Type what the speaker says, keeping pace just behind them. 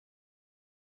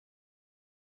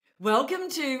Welcome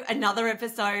to another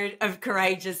episode of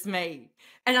Courageous Me.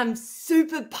 And I'm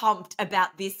super pumped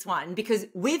about this one because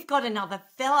we've got another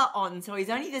fella on. So he's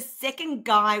only the second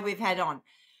guy we've had on.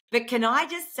 But can I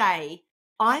just say,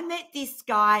 I met this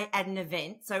guy at an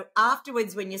event. So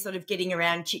afterwards, when you're sort of getting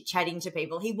around chit-chatting to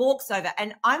people, he walks over,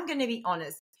 and I'm going to be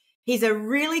honest, he's a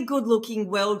really good-looking,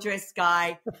 well-dressed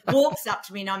guy, walks up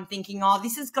to me, and I'm thinking, oh,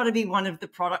 this has got to be one of the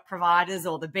product providers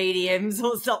or the BDMs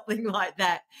or something like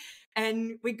that.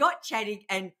 And we got chatting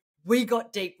and we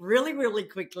got deep really, really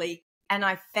quickly. And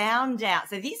I found out,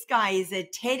 so this guy is a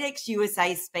TEDx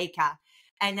USA speaker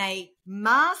and a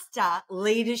Master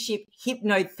Leadership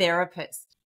Hypnotherapist,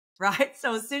 right?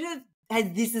 So as soon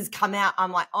as this has come out,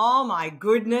 I'm like, oh my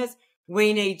goodness,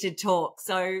 we need to talk.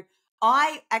 So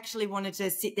I actually wanted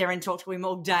to sit there and talk to him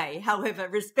all day. However,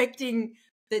 respecting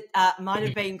that might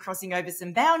have been crossing over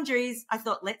some boundaries, I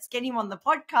thought, let's get him on the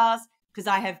podcast because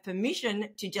I have permission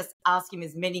to just ask him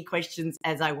as many questions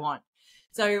as I want.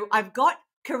 So I've got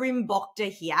Karim Boktor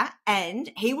here,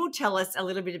 and he will tell us a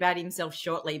little bit about himself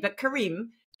shortly. But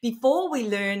Karim, before we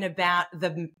learn about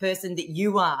the person that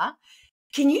you are,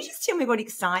 can you just tell me what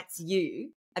excites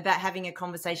you about having a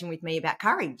conversation with me about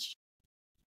courage?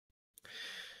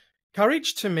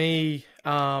 Courage to me,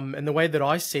 and the way that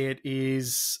I see it,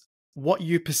 is what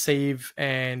you perceive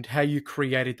and how you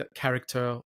created that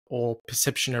character or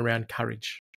perception around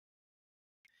courage.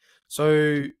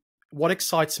 So what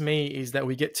excites me is that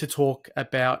we get to talk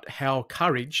about how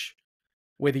courage,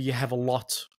 whether you have a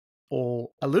lot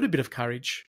or a little bit of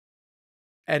courage,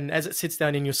 and as it sits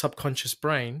down in your subconscious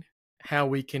brain, how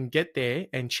we can get there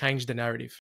and change the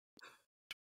narrative.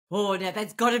 Oh, now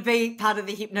that's got to be part of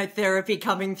the hypnotherapy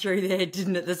coming through there,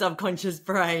 didn't it? The subconscious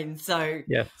brain. So,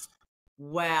 yes.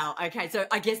 Wow. Okay. So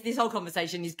I guess this whole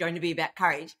conversation is going to be about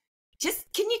courage. Just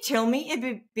can you tell me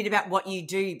a bit about what you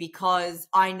do? Because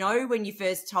I know when you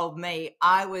first told me,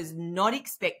 I was not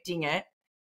expecting it.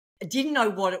 I didn't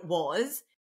know what it was.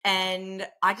 And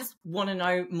I just want to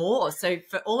know more. So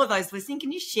for all of those listening,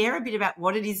 can you share a bit about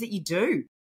what it is that you do?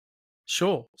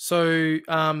 Sure. So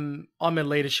I'm a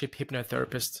leadership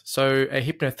hypnotherapist. So a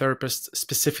hypnotherapist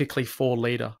specifically for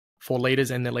leaders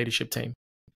and their leadership team.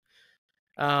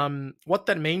 What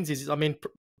that means is,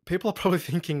 people are probably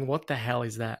thinking, what the hell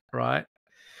is that, right?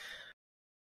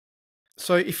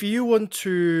 So if you want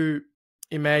to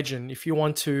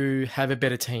have a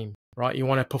better team, right? You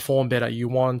want to perform better. You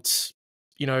want,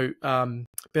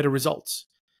 better results.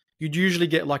 You'd usually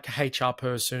get like a HR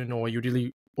person, or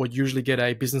you'd usually get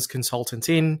a business consultant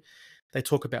in. They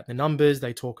talk about the numbers.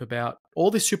 They talk about all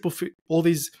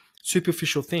these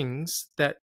superficial things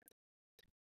that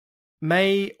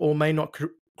may or may not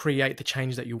create the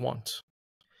change that you want.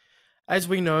 As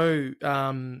we know,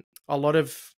 a lot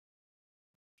of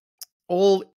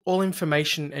all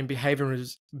information and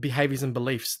behaviors and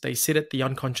beliefs, they sit at the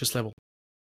unconscious level.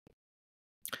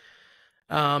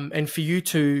 And for you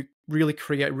to really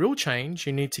create real change,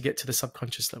 you need to get to the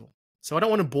subconscious level. So I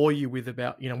don't want to bore you with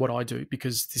about what I do,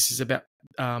 because this is about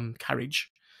courage.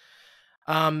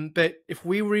 But if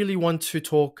we really want to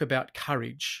talk about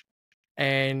courage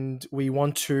and we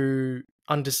want to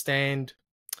understand,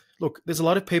 look, there's a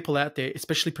lot of people out there,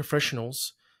 especially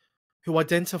professionals, who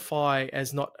identify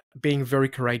as not being very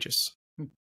courageous.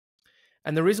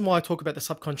 And the reason why I talk about the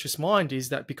subconscious mind is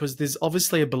that because there's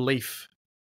obviously a belief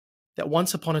that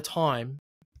once upon a time,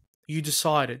 you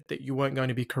decided that you weren't going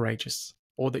to be courageous,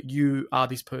 or that you are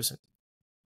this person.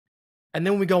 And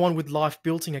then we go on with life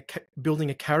building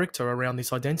a character around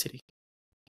this identity.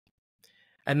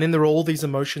 And then there are all these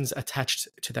emotions attached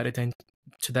to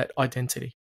that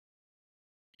identity.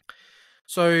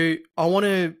 So I want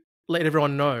to let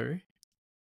everyone know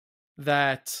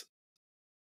that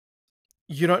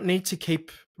you don't need to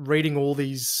keep reading all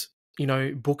these,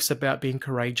 books about being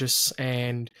courageous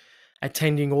and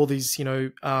attending all these,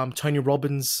 Tony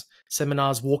Robbins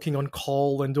seminars, walking on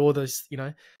coal and all those,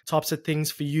 types of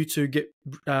things for you to get,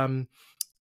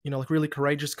 really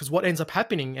courageous. Because what ends up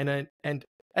happening, and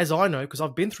as I know, because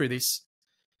I've been through this,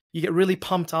 you get really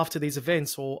pumped after these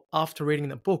events or after reading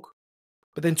that book.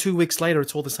 But then 2 weeks later,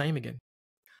 it's all the same again.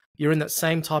 You're in that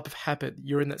same type of habit.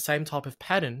 You're in that same type of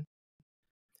pattern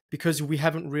because we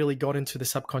haven't really got into the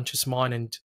subconscious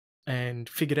mind and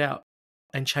figured out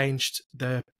and we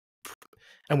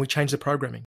changed the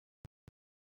programming.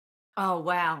 Oh,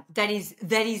 wow. That is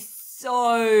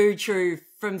so true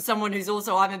from someone who's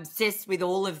also, I'm obsessed with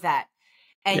all of that.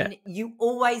 And you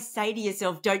always say to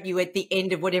yourself, don't you, at the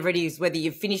end of whatever it is, whether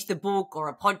you've finished the book or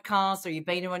a podcast or you've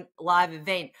been to a live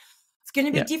event, it's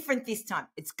going to be different this time.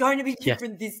 It's going to be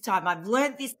different this time. I've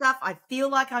learned this stuff. I feel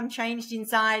like I'm changed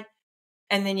inside.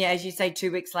 And then, as you say,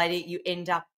 2 weeks later, you end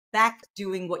up back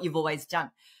doing what you've always done.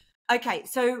 Okay,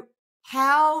 so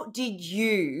how did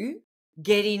you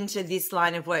get into this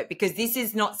line of work? Because this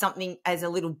is not something as a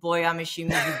little boy, I'm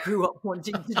assuming you grew up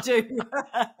wanting to do.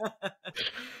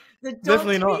 So talk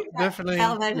Definitely to me not. about how Definitely.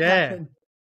 that Yeah.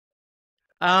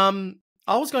 happened.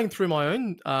 I was going through my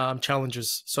own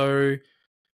challenges. So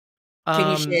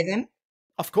Can you share them?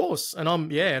 of course, and I'm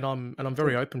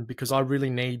very open because I really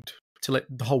need to let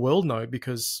the whole world know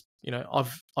because, you know,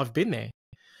 I've been there.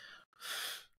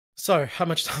 So how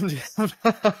much time do you have?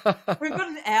 We've got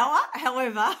an hour,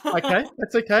 however. Okay,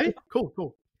 that's okay.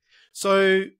 Cool.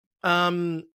 So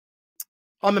I'm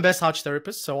a massage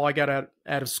therapist. So I got out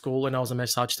of school and I was a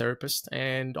massage therapist,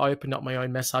 and I opened up my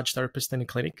own massage therapist in a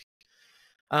clinic.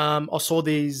 I saw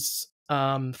these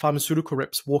pharmaceutical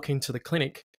reps walk into the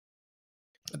clinic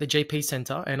at the GP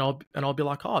center, and I'll be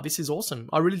like, oh, this is awesome.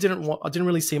 I didn't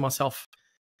really see myself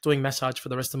doing massage for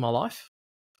the rest of my life.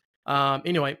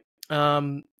 Anyway,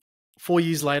 4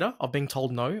 years later, I've been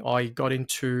told no. I got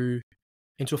into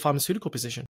a pharmaceutical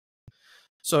position.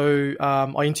 So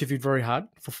I interviewed very hard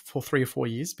for 3 or 4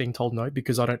 years, being told no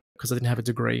because I didn't have a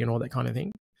degree and all that kind of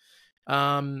thing.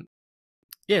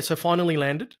 So finally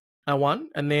landed. I won,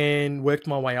 and then worked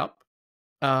my way up.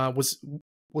 Was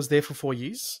there for 4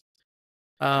 years,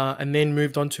 and then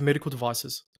moved on to medical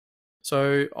devices.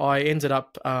 So I ended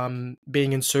up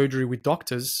being in surgery with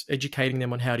doctors, educating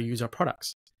them on how to use our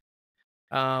products.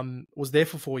 Was there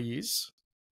for 4 years,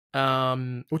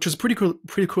 which was a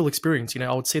pretty cool experience. You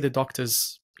know, I would see the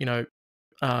doctors, you know,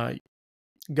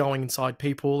 going inside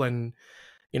people and,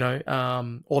 you know,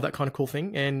 all that kind of cool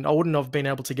thing. And I wouldn't have been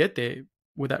able to get there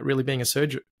without being a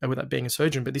surgeon,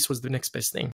 but this was the next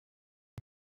best thing.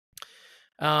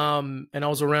 And I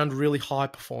was around really high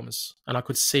performers, and I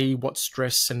could see what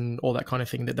stress and all that kind of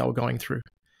thing that they were going through.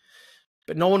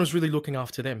 But no one was really looking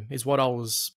after them, is what I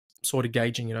was sort of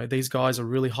gauging. You know, these guys are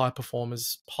really high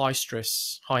performers, high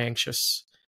stress, high anxious,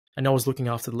 and no one's looking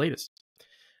after the leaders.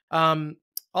 I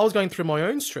was going through my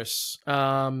own stress.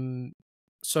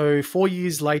 So 4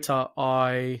 years later,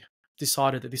 I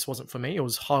decided that this wasn't for me. It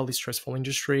was a highly stressful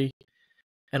industry,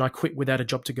 and I quit without a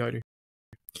job to go to.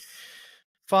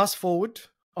 Fast forward,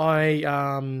 I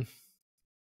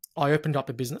opened up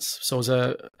a business. So it was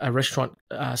a restaurant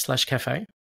slash cafe.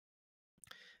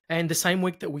 And the same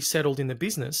week that we settled in the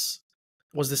business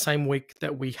was the same week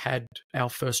that we had our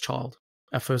first child,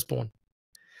 our firstborn.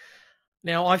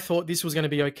 Now, I thought this was going to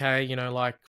be okay, you know,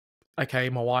 like, okay,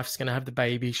 my wife's going to have the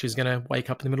baby. She's going to wake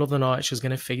up in the middle of the night. She's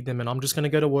going to feed them. And I'm just going to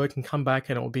go to work and come back,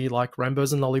 and it will be like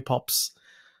rainbows and lollipops,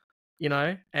 you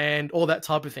know, and all that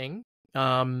type of thing.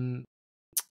 But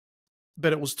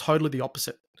it was totally the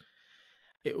opposite.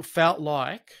 It felt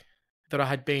like that I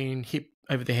had been hit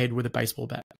over the head with a baseball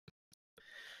bat.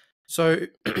 So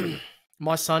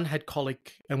my son had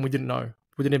colic, and we didn't know.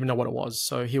 We didn't even know what it was.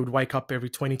 So he would wake up every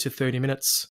 20 to 30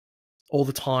 minutes all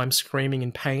the time screaming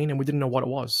in pain, and we didn't know what it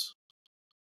was.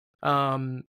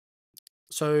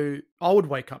 So I would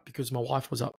wake up because my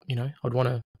wife was up, you know. I'd want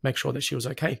to make sure that she was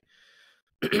okay.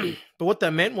 But what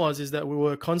that meant is that I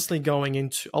was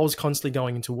constantly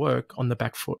going into work on the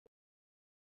back foot.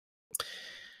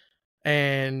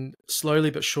 And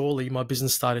slowly but surely, my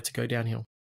business started to go downhill.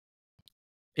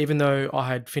 Even though I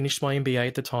had finished my MBA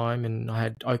at the time and I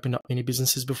had opened up many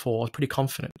businesses before, I was pretty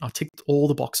confident. I ticked all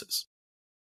the boxes,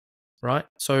 right?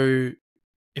 So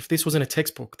if this wasn't a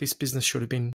textbook, this business should have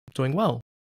been doing well.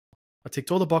 I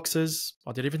ticked all the boxes.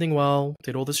 I did everything well,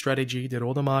 did all the strategy, did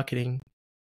all the marketing,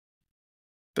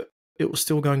 but it was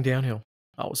still going downhill.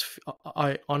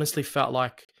 I honestly felt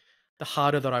like the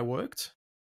harder that I worked,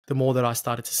 the more that I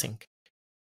started to sink.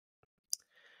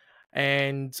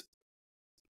 And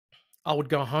I would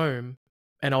go home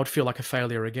and I would feel like a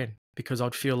failure again because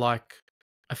I'd feel like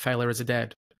a failure as a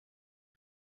dad.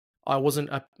 I wasn't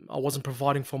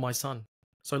providing for my son.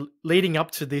 So leading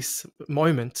up to this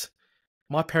moment,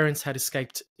 my parents had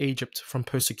escaped Egypt from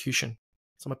persecution.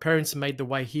 So my parents made the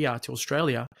way here to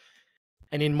Australia.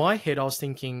 And in my head, I was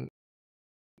thinking,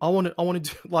 I want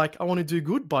to do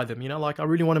good by them. You know, like I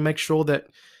really want to make sure that,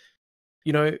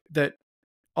 you know, that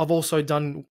I've also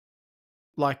done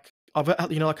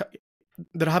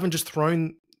that I haven't just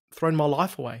thrown my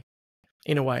life away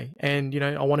in a way. And, you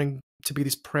know, I wanted to be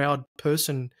this proud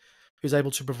person who's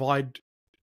able to provide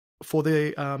for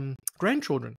their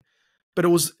grandchildren. But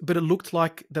it looked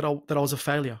like that I was a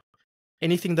failure.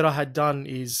 Anything that I had done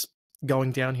is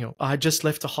going downhill. I had just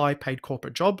left a high paid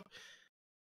corporate job.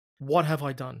 What have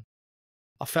I done?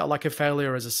 I felt like a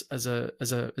failure as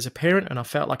a parent, and I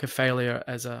felt like a failure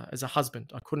as a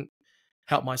husband. I couldn't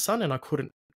help my son, and I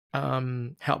couldn't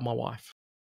help my wife.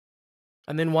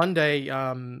 And then one day,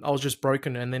 I was just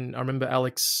broken. And then I remember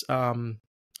Alex, my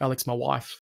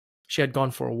wife, she had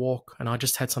gone for a walk and I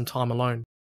just had some time alone.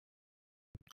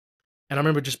 And I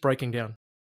remember just breaking down.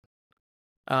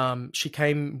 She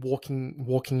came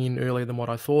walking in earlier than what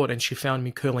I thought, and she found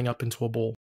me curling up into a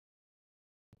ball.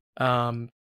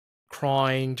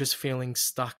 Crying, just feeling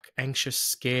stuck, anxious,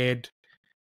 scared.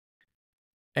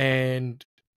 And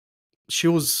she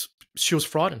was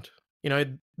frightened. You know,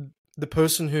 the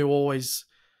person who always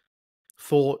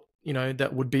thought,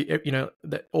 that would be,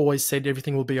 that always said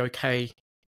everything will be okay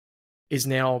is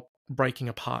now breaking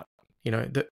apart.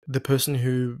 The person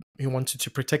who wanted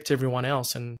to protect everyone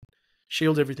else and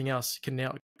shield everything else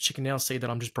she can now see that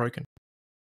I'm just broken.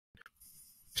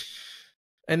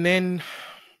 And then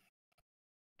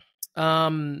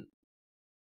one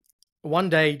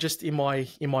day, just in my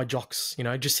jocks,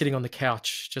 just sitting on the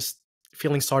couch, just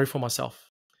feeling sorry for myself.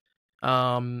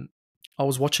 I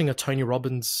was watching a Tony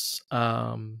Robbins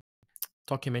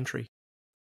documentary.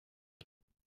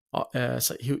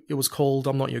 It was called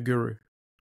 "I'm Not Your Guru,"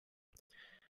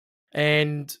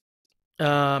 and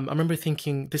I remember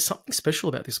thinking, "There's something special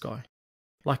about this guy.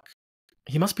 Like,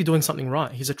 he must be doing something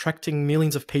right. He's attracting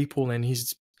millions of people, and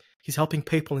he's helping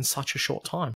people in such a short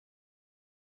time."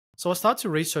 So I started to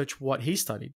research what he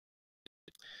studied,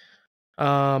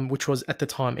 which was at the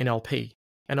time NLP,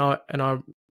 and I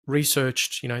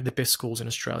researched, the best schools in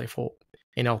Australia for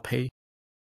NLP,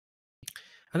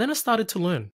 and then I started to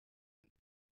learn,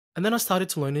 and then I started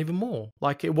to learn even more.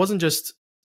 Like, it wasn't just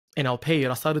NLP,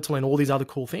 and I started to learn all these other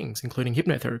cool things, including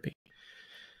hypnotherapy.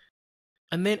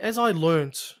 And then as I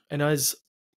learned, and as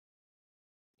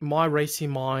my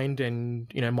racing mind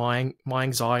and my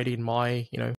anxiety and my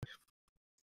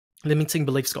limiting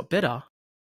beliefs got better,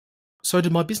 so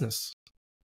did my business.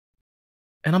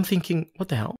 And I'm thinking, what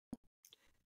the hell?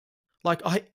 Like,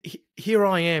 here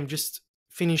I am, just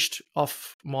finished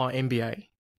off my MBA.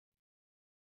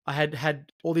 I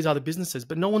had all these other businesses,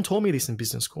 but no one taught me this in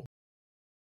business school.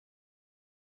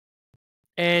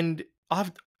 And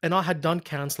I had done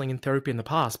counseling and therapy in the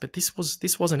past, but this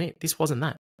wasn't it. This wasn't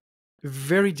that.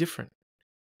 Very different.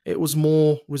 It was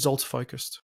more results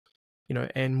focused,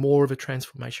 and more of a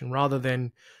transformation rather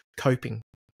than coping.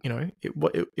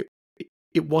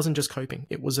 It wasn't just coping.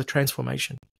 It was a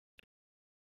transformation.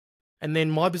 And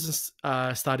then my business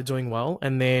started doing well,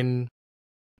 and then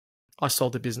I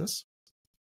sold the business.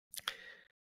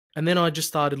 And then I just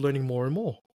started learning more and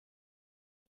more.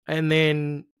 And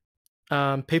then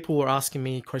people were asking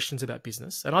me questions about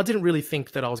business, and I didn't really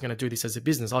think that I was going to do this as a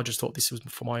business. I just thought this was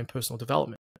for my own personal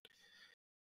development.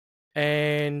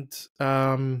 And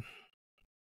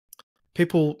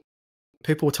people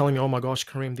were telling me, "Oh my gosh,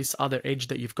 Karim, this other edge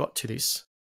that you've got to this,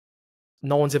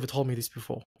 no one's ever told me this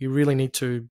before. You really need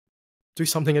to do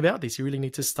something about this. You really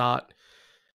need to start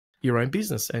your own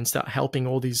business and start helping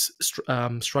all these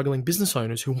struggling business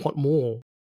owners who want more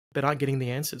but aren't getting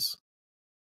the answers."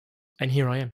 And here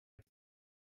I am.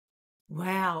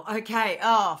 Wow. Okay.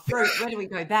 Oh, fruit. Where do we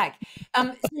go back?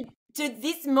 So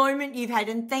this moment you've had,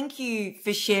 and thank you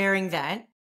for sharing that,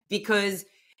 because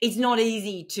it's not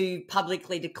easy to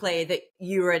publicly declare that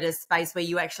you were at a space where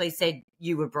you actually said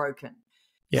you were broken.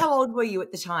 Yeah. How old were you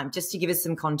at the time? Just to give us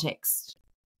some context.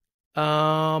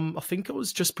 I think it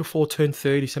was just before I turned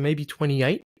 30, so maybe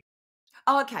 28.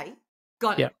 Oh, okay.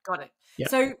 Got it. Yeah.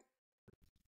 So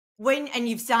and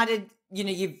you've started,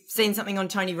 you've seen something on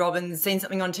Tony Robbins, seen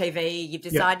something on TV, you've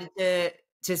decided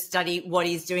to study what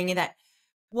he's doing in that.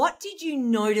 What did you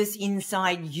notice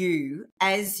inside you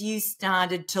as you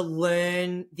started to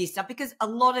learn this stuff? Because a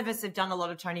lot of us have done a lot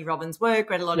of Tony Robbins work,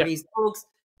 read a lot of his books,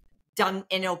 done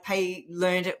NLP,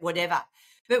 learned it, whatever.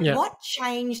 But what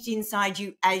changed inside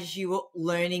you as you were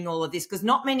learning all of this? Because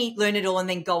not many learn it all and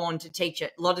then go on to teach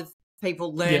it. A lot of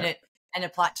people learn it and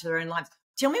apply it to their own lives.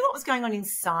 Tell me what was going on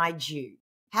inside you.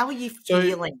 How were you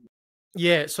feeling?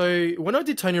 So when I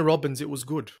did Tony Robbins, it was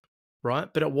good, right?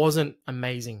 But it wasn't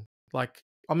amazing. Like,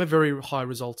 I'm a very high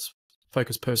results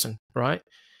focused person, right?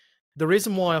 The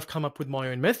reason why I've come up with my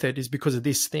own method is because of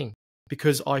this thing,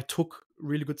 because I took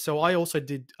really good. So I also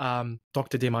did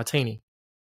Dr. DeMartini.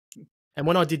 And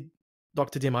when I did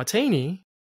Dr. DeMartini,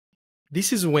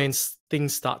 this is when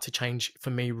things start to change for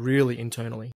me really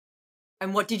internally.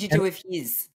 And what did you do with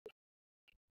his?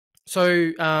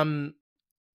 So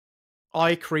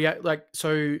I create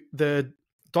the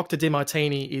Dr.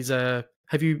 DeMartini is a.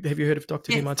 Have you heard of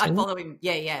Dr. DeMartini? I follow him.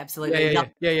 Yeah, absolutely.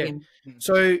 Yeah.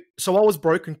 So I was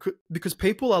broken because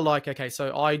people are like, okay,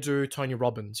 so I do Tony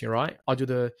Robbins, you're right? I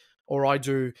do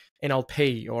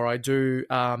NLP, or I do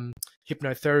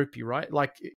hypnotherapy, right?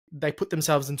 Like, they put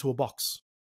themselves into a box.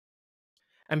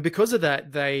 And because of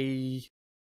that, they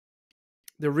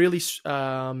really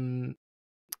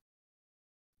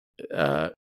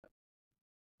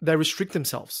they restrict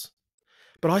themselves.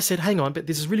 But I said, hang on, but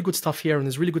there's really good stuff here and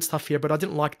there's really good stuff here, but I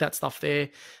didn't like that stuff there.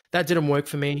 That didn't work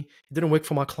for me. It didn't work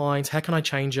for my clients. How can I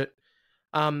change it?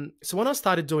 So when I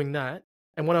started doing that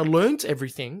and when I learned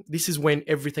everything, this is when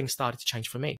everything started to change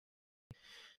for me.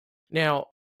 Now,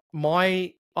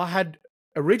 I had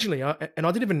originally, and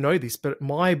I didn't even know this, but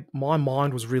my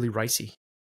mind was really racy.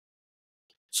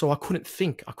 So I couldn't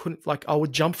think. I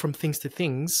would jump from things to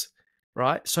things,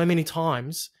 right? So many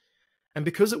times. And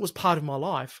because it was part of my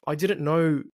life, I didn't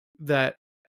know that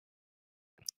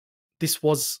this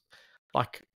was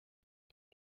like,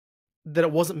 that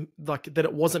it wasn't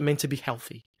meant to be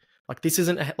healthy. Like this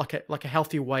isn't like a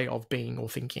healthy way of being or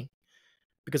thinking,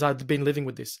 because I'd been living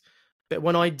with this. But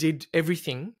when I did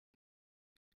everything,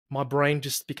 my brain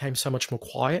just became so much more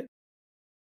quiet.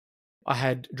 I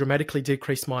had dramatically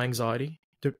decreased my anxiety,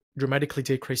 dramatically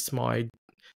decreased my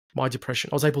depression.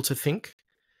 I was able to think.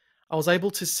 I was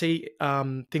able to see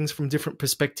things from different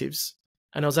perspectives,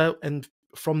 and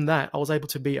from that, I was able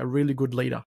to be a really good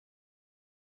leader.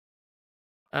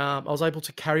 I was able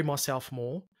to carry myself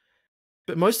more,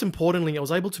 but most importantly, I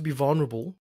was able to be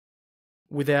vulnerable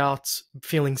without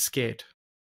feeling scared.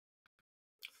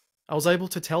 I was able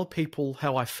to tell people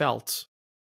how I felt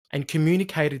and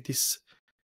communicated this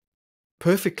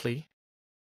perfectly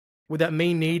without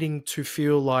me needing to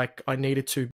feel like I needed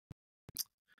to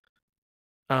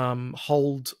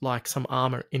hold like some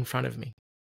armor in front of me.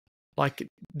 Like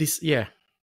this, yeah.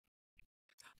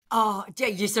 Oh,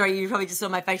 sorry, you probably just saw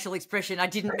my facial expression. I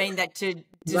didn't mean that to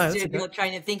disturb your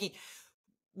train of thinking.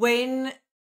 When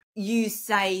you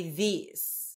say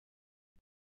this,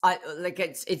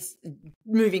 it's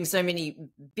moving so many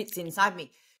bits inside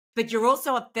me. But you're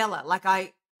also a fella. Like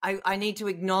I need to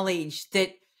acknowledge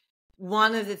that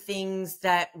one of the things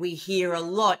that we hear a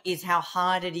lot is how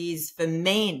hard it is for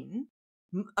men,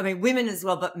 I mean, women as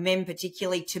well, but men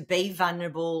particularly, to be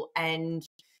vulnerable and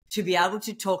to be able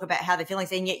to talk about how they're feeling.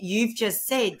 And yet you've just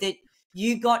said that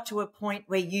you got to a point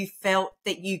where you felt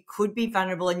that you could be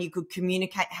vulnerable and you could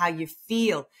communicate how you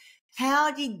feel.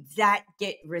 How did that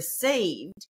get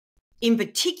received, in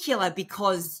particular,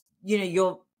 because, you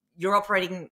know, you're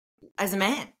operating as a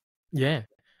man? Yeah.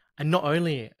 And not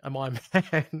only am I a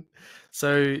man,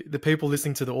 so the people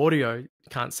listening to the audio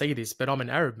can't see this, but I'm an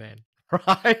Arab man,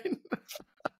 right?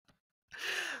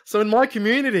 So in my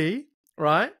community,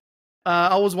 right,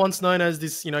 I was once known as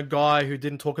this, guy who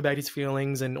didn't talk about his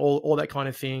feelings and all that kind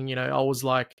of thing. I was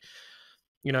like,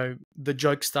 the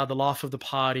jokester, the laugh of the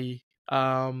party.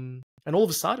 And all of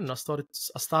a sudden I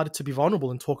started to be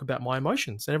vulnerable and talk about my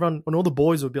emotions. And all the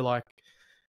boys would be like,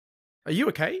 "Are you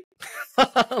okay?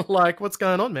 Like, what's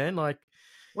going on, man? Like,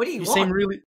 what do you want? Seem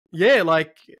really, yeah,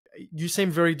 like you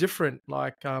seem very different."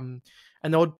 Like, and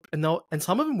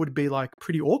some of them would be like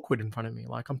pretty awkward in front of me.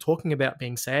 Like I'm talking about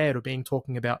being sad or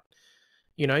talking about,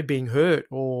 being hurt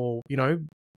or, and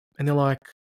they're like,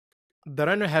 they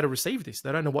don't know how to receive this.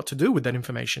 They don't know what to do with that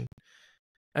information.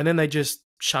 And then they just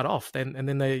shut off. And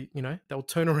then they, they'll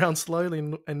turn around slowly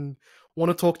and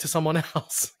want to talk to someone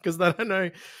else because they don't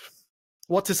know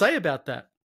what to say about that.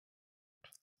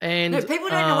 And no, people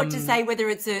don't know what to say, whether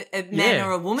it's a man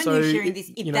or a woman who's sharing this.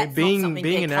 If that's not something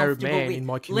being an Arab man with, in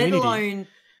my community, let alone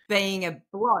being a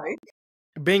bloke.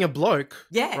 Being a bloke,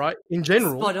 yeah, right? In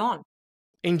general, spot on.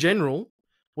 In general,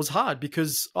 was hard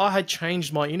because I had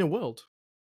changed my inner world,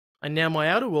 and now my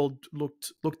outer world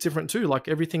looked different too. Like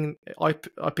everything, I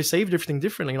perceived everything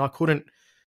differently, and I couldn't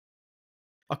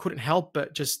help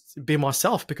but just be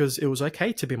myself because it was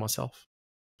okay to be myself.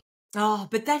 Oh,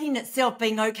 but that in itself,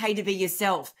 being okay to be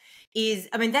yourself, is,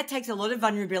 I mean, that takes a lot of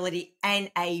vulnerability and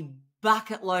a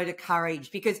bucket load of courage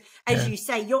because, as you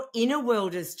say, your inner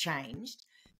world has changed,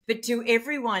 but to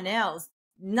everyone else,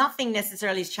 nothing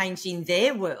necessarily has changed in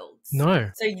their worlds. No.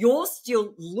 So you're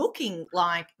still looking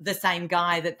like the same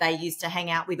guy that they used to hang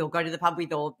out with or go to the pub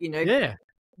with or,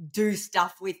 do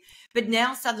stuff with. But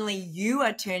now suddenly you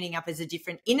are turning up as a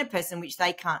different inner person, which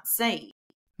they can't see.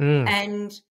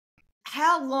 And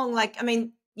how long,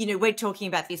 we're talking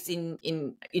about this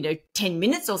in 10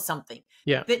 minutes or something.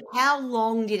 Yeah. But how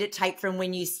long did it take from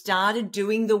when you started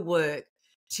doing the work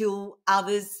till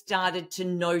others started to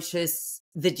notice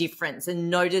the difference and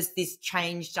notice this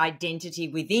changed identity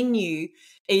within you,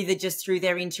 either just through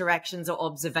their interactions or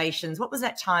observations? What was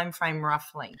that time frame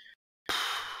roughly?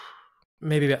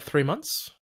 Maybe about 3 months.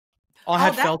 I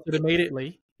had felt it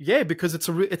immediately. Yeah, because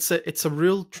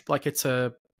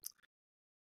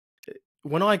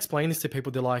when I explain this to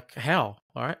people, they're like, "How?"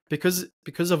 All right, because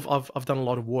I've done a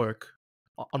lot of work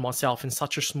on myself in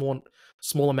such a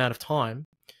small amount of time,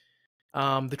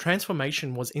 the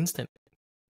transformation was instant.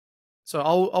 So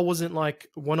I wasn't like,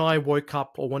 when I woke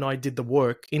up or when I did the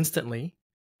work instantly,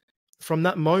 from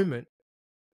that moment,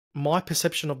 my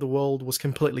perception of the world was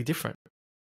completely different.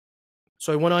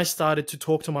 So when I started to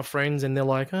talk to my friends and they're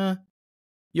like,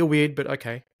 you're weird, but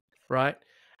okay, right?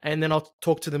 And then I'll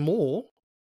talk to them more.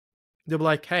 They'll be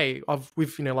like, hey,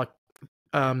 we've, 3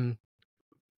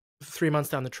 months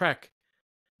down the track,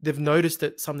 they've noticed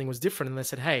that something was different and they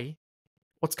said, hey,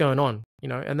 what's going on?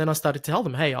 And then I started to tell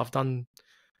them, hey, I've done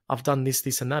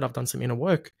this and that. I've done some inner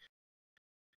work.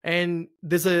 And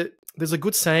there's a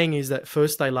good saying is that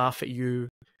first they laugh at you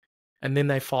and then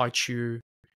they fight you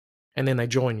and then they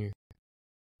join you.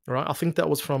 Right? I think that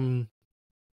was from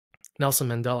Nelson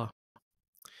Mandela.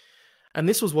 And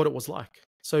this was what it was like.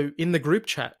 So in the group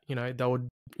chat, they would,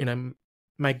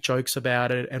 make jokes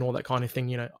about it and all that kind of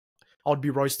thing. I'd be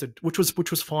roasted, which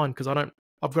was fine because I've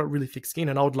got really thick skin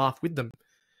and I would laugh with them.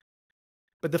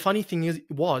 But the funny thing is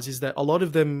that a lot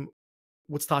of them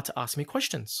would start to ask me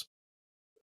questions.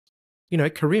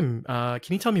 Karim, can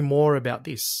you tell me more about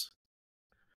this?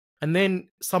 And then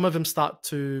some of them start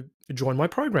to join my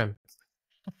program.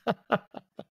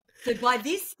 So by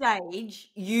this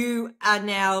stage, you are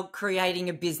now creating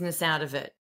a business out of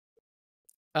it?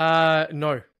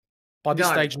 No. By this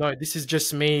stage, no. This is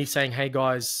just me saying, hey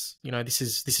guys, this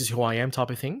is who I am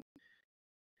type of thing.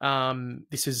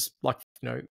 This is like,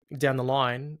 down the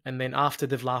line. And then after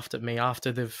they've laughed at me,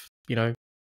 after they've,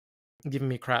 given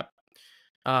me crap,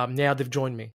 now they've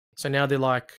joined me. So now they're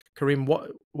like, Karim,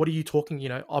 what are you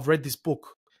talking? I've read this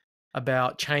book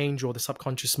about change or the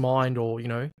subconscious mind or,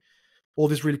 all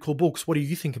these really cool books. What do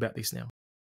you think about this now?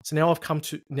 So now I've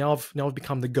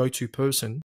become the go-to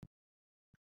person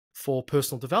for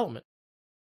personal development.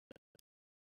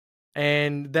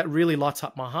 And that really lights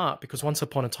up my heart because once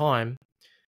upon a time,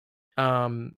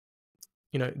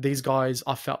 these guys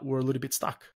I felt were a little bit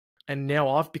stuck. And now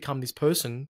I've become this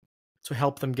person to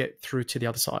help them get through to the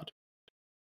other side.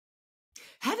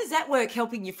 How does that work,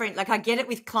 helping your friend? Like, I get it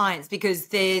with clients because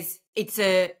it's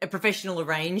a professional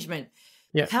arrangement.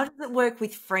 Yeah. How does it work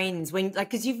with friends when, like,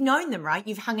 because you've known them, right?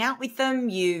 You've hung out with them.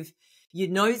 You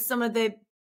know some of the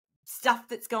stuff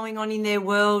that's going on in their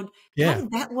world. Yeah. How does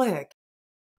that work?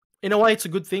 In a way, it's a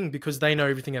good thing because they know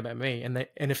everything about me, and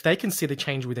if they can see the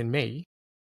change within me,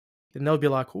 then they'll be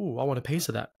like, "Oh, I want a piece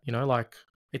of that." Like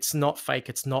it's not fake.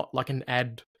 It's not like an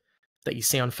ad that you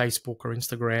see on Facebook or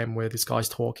Instagram where this guy's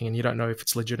talking and you don't know if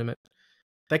it's legitimate.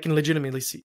 They can legitimately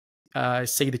see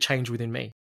the change within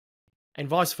me. And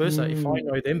vice versa, if I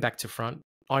know them back to front,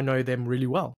 I know them really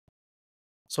well.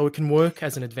 So it can work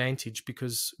as an advantage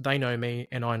because they know me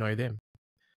and I know them.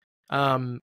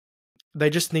 They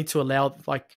just need to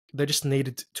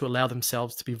needed to allow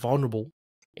themselves to be vulnerable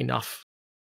enough.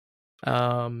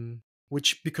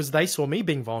 Which, because they saw me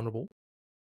being vulnerable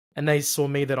and they saw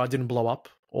me that I didn't blow up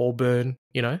or burn,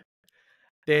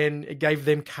 then it gave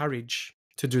them courage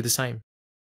to do the same.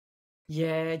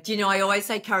 Yeah. Do you know, I always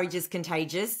say courage is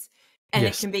contagious. And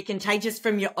It can be contagious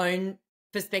from your own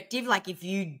perspective. Like if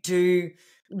you do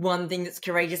one thing that's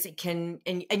courageous, it can,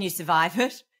 and you survive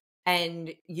it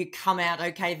and you come out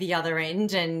okay the other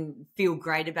end and feel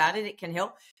great about it, it can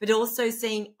help. But also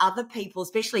seeing other people,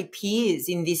 especially peers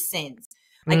in this sense,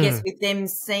 I guess with them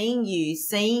seeing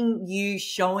you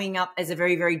showing up as a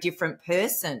very, very different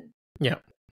person. Yeah.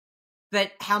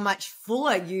 But how much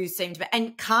fuller you seem to be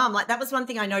and calm. Like that was one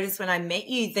thing I noticed when I met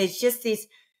you. There's just this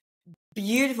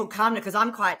beautiful calmness because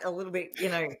I'm quite a little bit,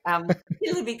 a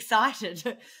little bit excited.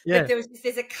 Yeah. But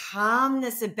there's a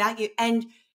calmness about you, and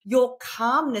your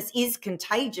calmness is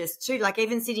contagious too. Like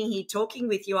even sitting here talking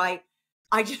with you, I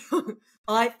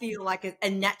feel like a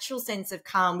natural sense of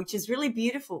calm, which is really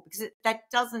beautiful because that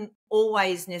doesn't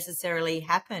always necessarily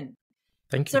happen.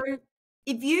 Thank you. So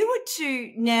if you were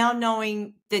to, now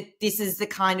knowing that this is the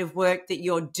kind of work that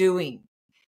you're doing,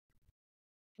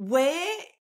 where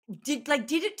did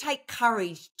it take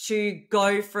courage to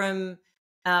go from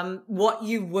what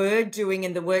you were doing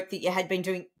and the work that you had been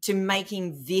doing to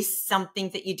making this something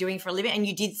that you're doing for a living? And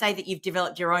you did say that you've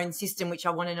developed your own system, which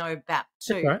I want to know about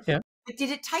too. Right, yeah. But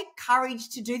did it take courage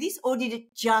to do this, or did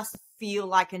it just feel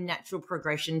like a natural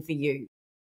progression for you?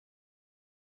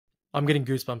 I'm getting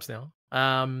goosebumps now.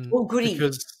 Oh, goody.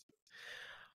 Because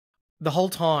the whole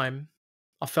time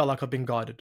I felt like I've been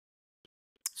guided.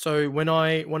 So when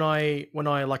I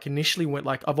like initially went,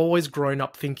 like I've always grown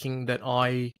up thinking that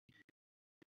I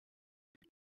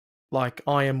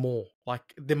am more. Like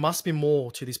there must be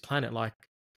more to this planet. Like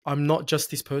I'm not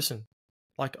just this person.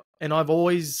 Like, and I've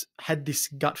always had this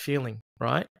gut feeling,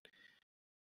 right?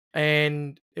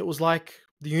 And it was like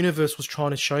the universe was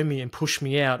trying to show me and push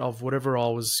me out of whatever I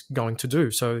was going to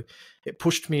do. So it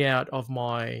pushed me out of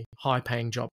my high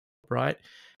paying job, right?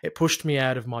 It pushed me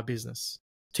out of my business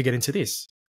to get into this.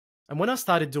 And when I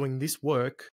started doing this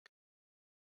work,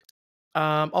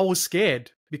 I was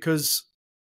scared because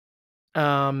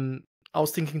I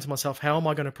was thinking to myself, how am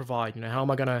I going to provide? How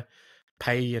am I going to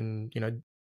pay and,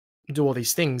 do all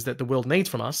these things that the world needs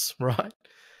from us, right?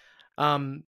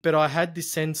 But I had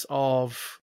this sense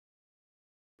of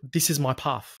this is my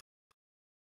path,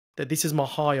 that this is my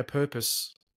higher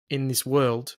purpose in this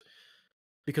world,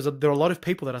 because there are a lot of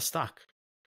people that are stuck.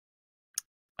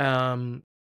 And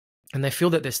they feel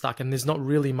that they're stuck and there's not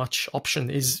really much option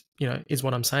is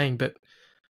what I'm saying. But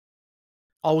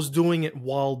I was doing it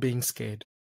while being scared,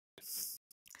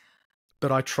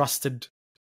 but I trusted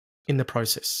in the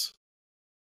process.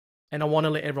 And I want to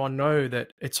let everyone know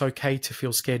that it's okay to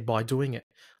feel scared by doing it.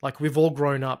 Like, we've all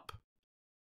grown up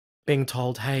being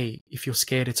told, hey, if you're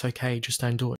scared, it's okay, just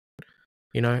don't do it,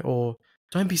 or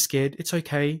don't be scared, it's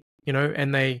okay,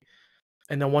 and they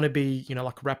want to be,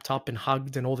 like wrapped up and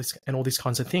hugged and all these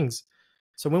kinds of things.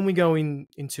 So when we go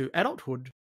into adulthood,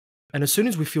 and as soon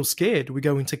as we feel scared, we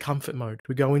go into comfort mode.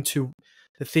 We go into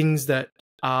the things that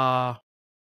are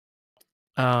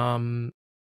more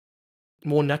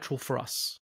natural for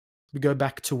us. We go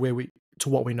back to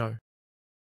what we know.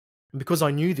 And because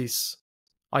I knew this,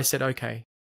 I said, okay,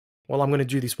 well, I'm going to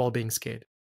do this while being scared.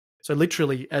 So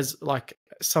literally, as like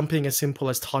something as simple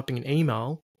as typing an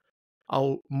email,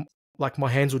 my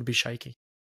hands would be shaky.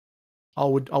 I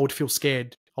would feel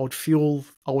scared. I would feel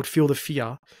the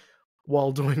fear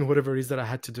while doing whatever it is that I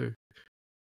had to do.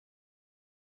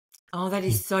 Oh, that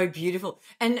is so beautiful.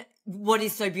 And what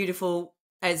is so beautiful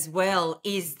as well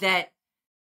is that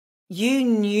you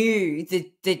knew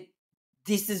that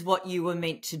this is what you were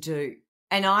meant to do.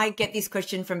 And I get this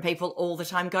question from people all the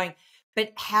time going,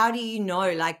 but how do you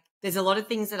know? Like, there's a lot of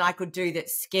things that I could do that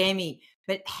scare me,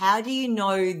 but how do you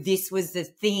know this was the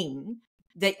thing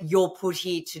that you're put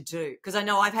here to do? Because I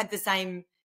know I've had the same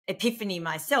epiphany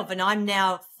myself, and I'm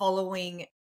now following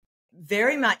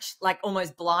very much like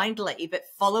almost blindly, but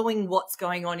following what's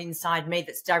going on inside me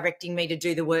that's directing me to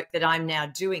do the work that I'm now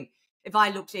doing. If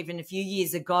I looked even a few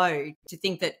years ago to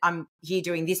think that I'm here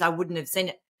doing this, I wouldn't have seen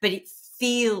it, but it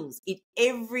feels it,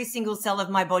 every single cell of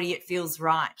my body, it feels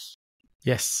right.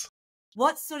 Yes.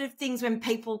 What sort of things when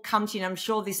people come to you, and I'm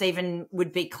sure this even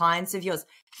would be clients of yours,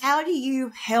 how do you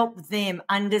help them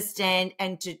understand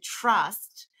and to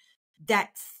trust that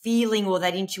feeling or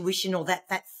that intuition or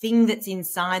that thing that's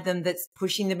inside them that's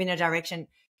pushing them in a direction?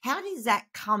 How does that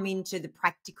come into the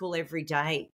practical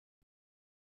everyday?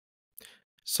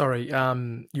 Sorry,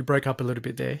 you broke up a little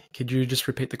bit there. Could you just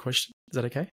repeat the question? Is that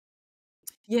okay?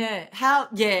 Yeah.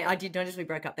 I did notice we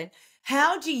broke up then.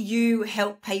 How do you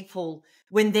help people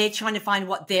when they're trying to find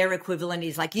what their equivalent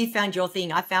is? Like, you found your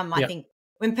thing, I found my thing.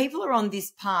 When people are on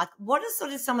this path, what are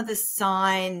sort of some of the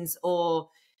signs or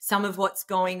some of what's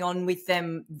going on with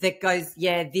them that goes,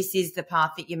 yeah, this is the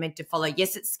path that you're meant to follow.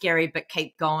 Yes, it's scary, but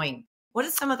keep going. What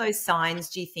are some of those signs,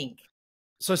 do you think?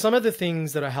 So some of the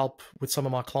things that I help with some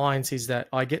of my clients is that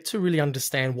I get to really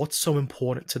understand what's so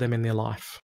important to them in their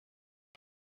life.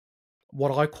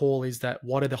 What I call is that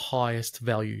what are the highest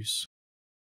values?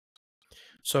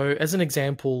 So as an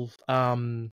example,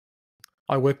 I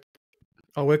worked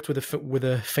with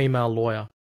a female lawyer,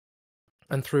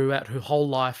 and throughout her whole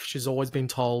life, she's always been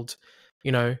told,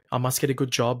 I must get a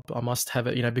good job, I must have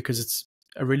it, because it's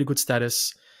a really good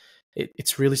status,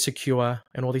 it's really secure,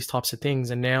 and all these types of things.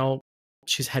 And now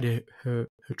she's had her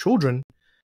children,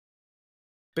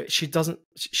 but she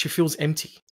feels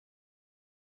empty.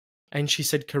 And she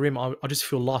said, Karim, I just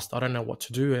feel lost. I don't know what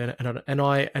to do. And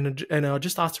I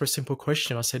just asked her a simple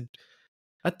question. I said,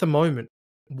 at the moment,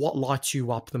 what lights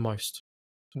you up the most?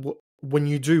 When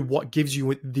you do, what gives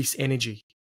you this energy?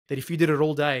 That if you did it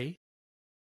all day,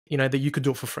 that you could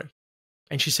do it for free.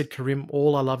 And she said, Karim,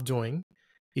 all I love doing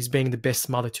is being the best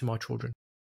mother to my children.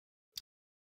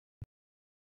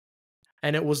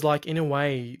 And it was like, in a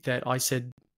way that I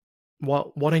said, why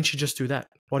don't you just do that?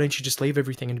 Why don't you just leave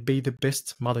everything and be the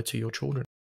best mother to your children?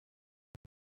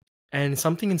 And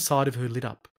something inside of her lit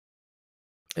up.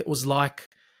 It was like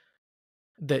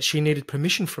that she needed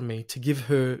permission from me to give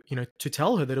her, to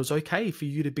tell her that it was okay for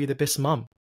you to be the best mum.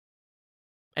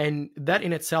 And that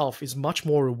in itself is much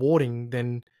more rewarding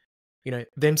than,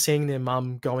 them seeing their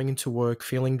mum going into work,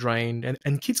 feeling drained,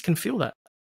 and kids can feel that.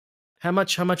 How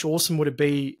much awesome would it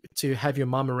be to have your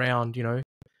mum around,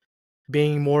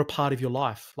 being more a part of your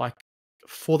life? Like,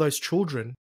 for those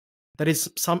children, that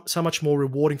is so much more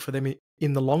rewarding for them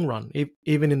in the long run,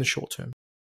 even in the short term.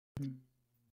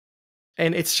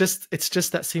 And it's just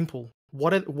that simple.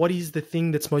 What is the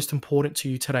thing that's most important to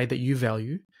you today that you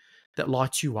value, that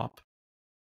lights you up,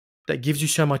 that gives you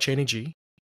so much energy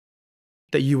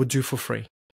that you would do for free?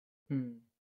 Mm.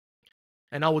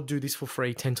 And I would do this for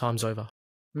free 10 times over.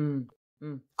 Mm.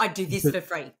 I do this for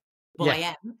free. Well, Yeah.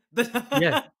 I am, but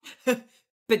Yeah.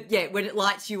 but yeah, when it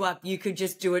lights you up, you could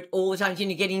just do it all the time.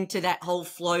 You get into that whole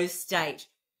flow state.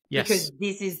 Yes. Because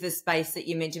this is the space that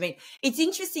you're meant to be. It's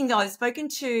interesting, though. I've spoken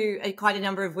to quite a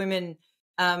number of women,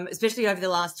 especially over the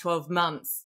last 12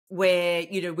 months, where,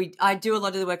 I do a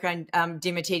lot of the work around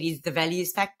DeMartini's The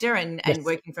Values Factor and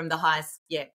working from the highest.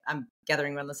 Yeah, I'm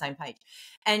gathering we're on the same page.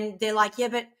 And they're like, yeah,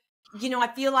 but, I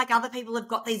feel like other people have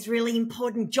got these really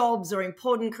important jobs or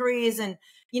important careers. And,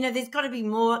 there's got to be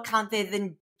more, can't there,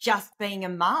 than just being a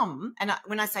mum. And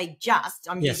when I say just,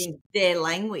 I'm using their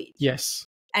language. Yes.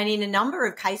 And in a number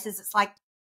of cases, it's like,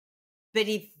 but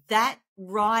if that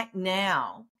right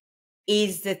now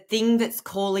is the thing that's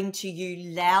calling to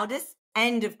you loudest,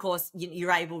 and of course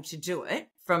you're able to do it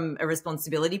from a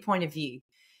responsibility point of view,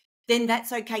 then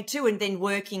that's okay too. And then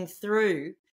working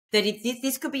through that, if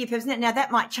this could be a person. Now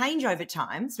that might change over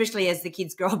time, especially as the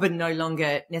kids grow up and no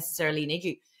longer necessarily need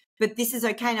you. But this is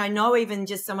okay. And I know even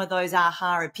just some of those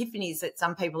aha epiphanies that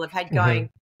some people have had going,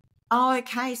 oh,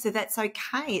 okay, so that's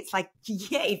okay. It's like,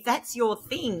 yeah, if that's your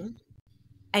thing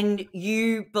and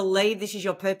you believe this is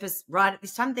your purpose right at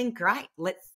this time, then great.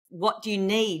 What do you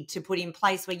need to put in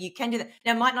place where you can do that?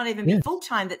 Now, it might not even be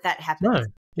full-time that happens,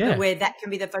 but where that can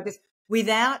be the focus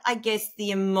without, I guess,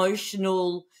 the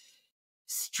emotional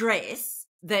stress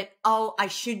that, there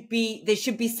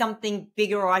should be something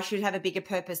bigger, or I should have a bigger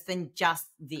purpose than just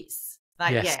this.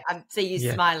 Like, I see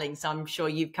you smiling, so I'm sure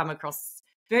you've come across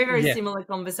very, very similar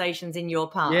conversations in your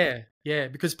path. Yeah.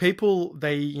 Because people,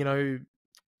 they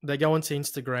go onto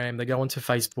Instagram, they go onto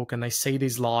Facebook, and they see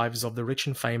these lives of the rich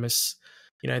and famous.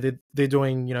 They're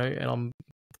doing, and I'm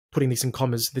putting this in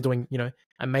commas, they're doing,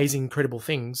 amazing, incredible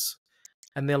things.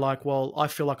 And they're like, well, I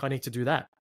feel like I need to do that.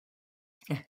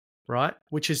 Right?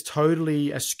 Which is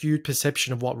totally a skewed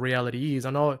perception of what reality is.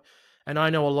 I know a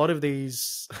lot of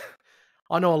these,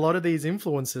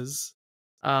 influencers,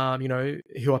 who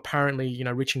are apparently,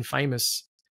 rich and famous,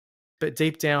 but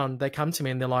deep down they come to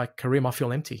me and they're like, Karim, I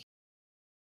feel empty.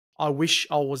 I wish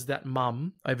I was that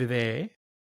mum over there.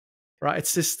 Right?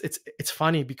 It's just, it's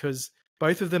funny because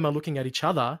both of them are looking at each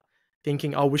other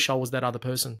thinking, I wish I was that other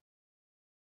person.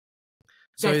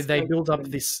 So they build up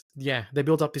this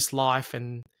life,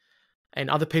 and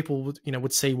other people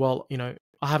would see, well,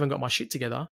 I haven't got my shit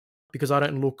together because I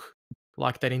don't look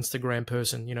like that Instagram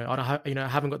person. I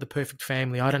haven't got the perfect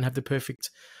family. I don't have the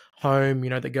perfect home,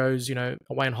 that goes,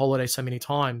 away on holiday so many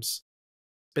times.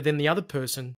 But then the other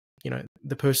person,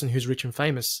 the person who's rich and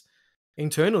famous,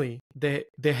 internally,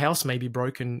 their house may be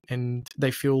broken and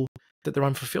they feel that they're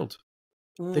unfulfilled.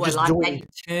 Ooh, I like that.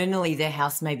 Internally, their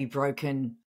house may be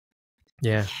broken.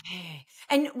 Yeah.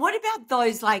 And what about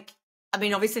those,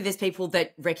 obviously there's people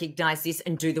that recognize this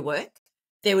and do the work.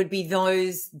 There would be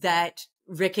those that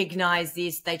recognize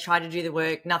this, they try to do the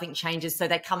work, nothing changes, so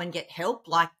they come and get help,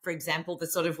 like, for example, the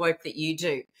sort of work that you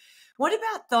do. What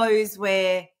about those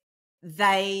where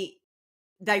they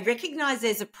recognize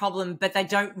there's a problem, but they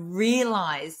don't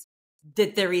realize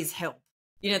that there is help?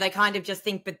 They kind of just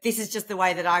think, but this is just the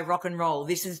way that I rock and roll.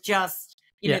 This is just,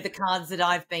 the cards that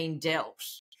I've been dealt.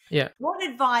 Yeah. What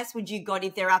advice would you got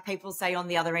if there are people, say, on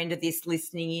the other end of this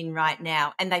listening in right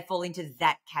now, and they fall into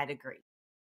that category?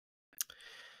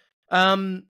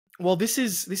 Well, this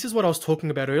is what I was talking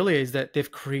about earlier, is that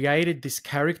they've created this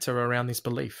character around this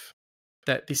belief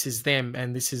that this is them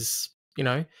and this is,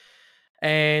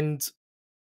 and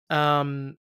a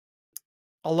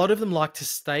lot of them like to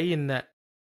stay in that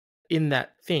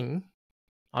thing.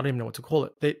 I don't even know what to call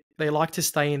it. They like to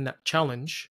stay in that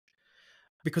challenge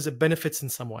because it benefits in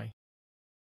some way.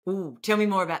 Ooh, tell me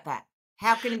more about that.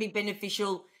 How can it be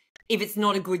beneficial if it's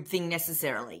not a good thing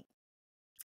necessarily?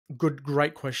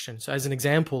 Great question. So as an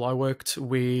example, I worked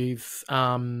with,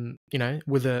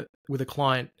 with a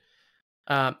client.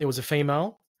 It was a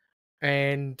female,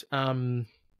 and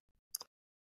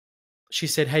she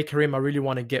said, "Hey, Karim, I really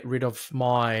want to get rid of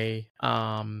my,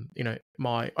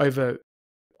 my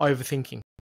overthinking."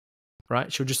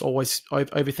 Right? She'll just always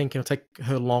overthink. It'll take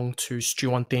her long to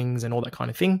stew on things and all that kind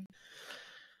of thing.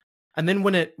 And then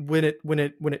when it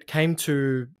came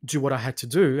to do what I had to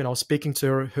do, and I was speaking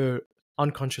to her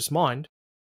unconscious mind,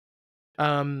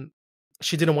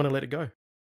 she didn't want to let it go.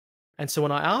 And so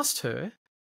when I asked her,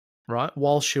 right,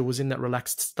 while she was in that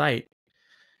relaxed state,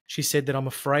 she said that I'm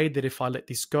afraid that if I let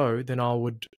this go, then I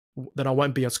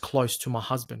won't be as close to my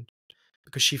husband,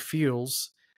 because she feels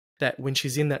that when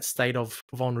she's in that state of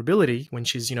vulnerability, when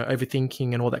she's,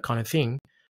 overthinking and all that kind of thing,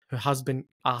 her husband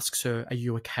asks her, "Are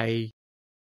you okay?"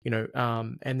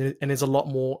 And there's a lot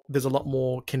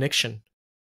more connection.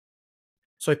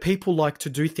 So people like to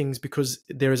do things because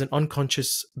there is an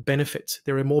unconscious benefit.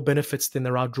 There are more benefits than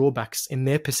there are drawbacks in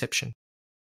their perception.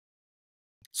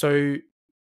 So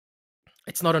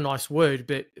it's not a nice word,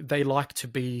 but they like to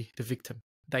be the victim.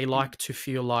 They like to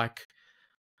feel like,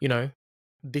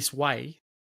 this way,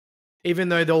 even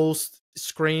though they'll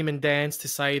scream and dance to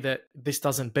say that this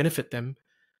doesn't benefit them.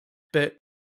 But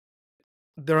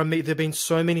there have been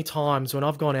so many times when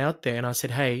I've gone out there and I said,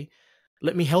 "Hey,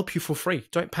 let me help you for free.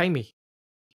 Don't pay me."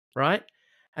 Right?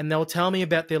 And they'll tell me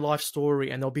about their life story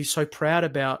and they'll be so proud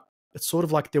about it's sort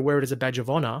of like they wear it as a badge of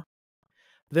honor.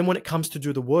 Then when it comes to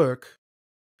do the work,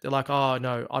 they're like, "Oh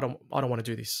no, I don't want to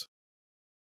do this."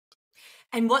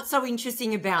 And what's so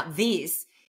interesting about this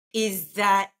is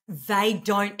that they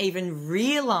don't even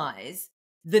realize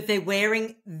that they're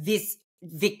wearing this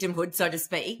victimhood, so to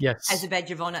speak, Yes. as a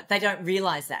badge of honor. They don't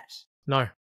realize that. No.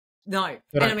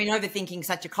 And I mean, overthinking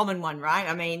such a common one, right?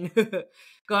 I mean,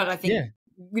 God, I think,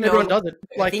 everyone does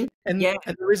it. And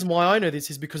the reason why I know this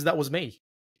is because that was me,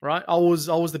 right? I was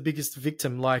the biggest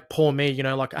victim. Like, poor me,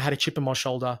 like I had a chip on my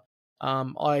shoulder.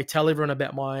 I tell everyone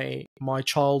about my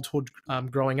childhood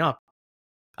growing up,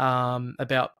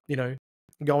 about,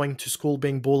 going to school,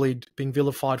 being bullied, being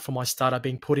vilified for my stutter,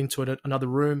 being put into another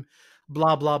room,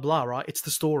 blah, blah, blah, right? It's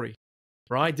the story,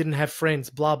 right? Didn't have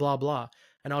friends, blah, blah, blah.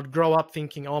 And I'd grow up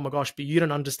thinking, "Oh my gosh, but you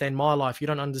don't understand my life. You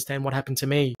don't understand what happened to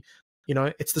me."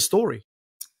 It's the story.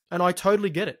 And I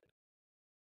totally get it.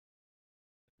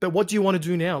 But what do you want to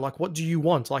do now? Like, what do you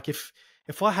want? Like, if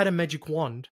I had a magic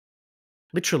wand,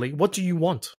 literally, what do you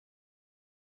want?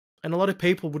 And a lot of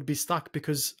people would be stuck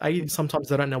because A, sometimes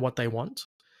they don't know what they want.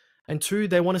 And two,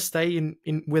 they want to stay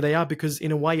in where they are because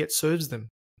in a way it serves them.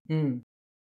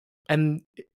 And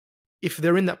if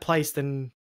they're in that place,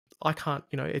 then I can't,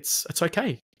 it's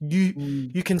okay.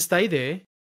 You can stay there,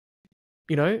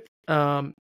 you know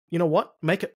what?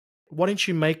 Why don't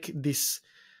you make this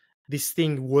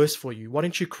thing worse for you? Why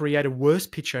don't you create a worse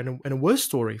picture and a worse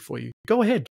story for you? Go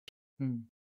ahead.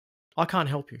 I can't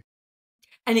help you.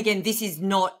 And again, this is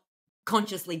not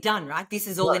consciously done, right? This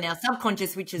is all in our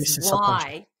subconscious, which is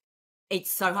why it's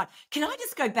so hard. Can I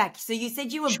just go back? So you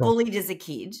said you were bullied as a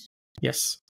kid.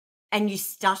 Yes. And you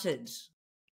stuttered.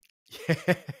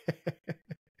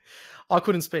 I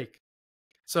couldn't speak.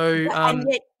 So, and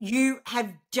yet you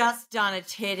have just done a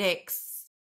TEDx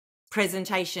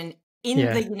presentation in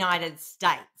the United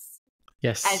States.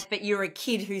 Yes. But you're a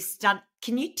kid who stuttered.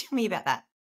 Can you tell me about that?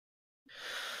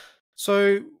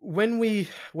 So when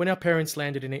our parents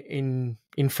landed in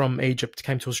from Egypt,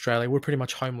 came to Australia, we were pretty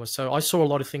much homeless. So I saw a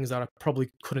lot of things that I probably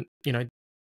couldn't,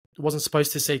 wasn't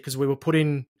supposed to see because we were put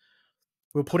in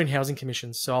housing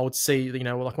commissions. So I would see,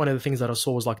 like one of the things that I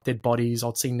saw was like dead bodies.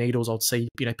 I'd see needles. I'd see,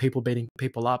 people beating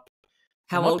people up.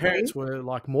 How old were you? My parents were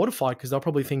like mortified because they're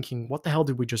probably thinking, "What the hell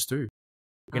did we just do?"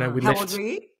 We how left. Old were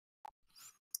you?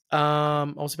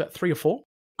 I was about 3 or 4.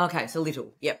 Okay, so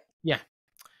little. Yep. Yeah.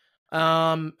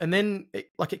 And then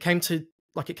it came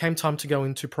time to go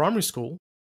into primary school.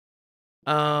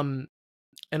 And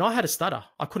I had a stutter.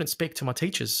 I couldn't speak to my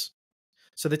teachers.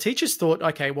 So the teachers thought,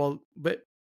 okay,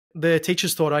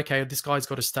 this guy's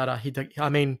got a stutter.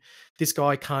 This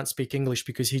guy can't speak English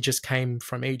because he just came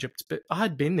from Egypt. But I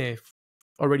had been there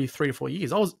already 3 or 4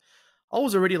 years. I was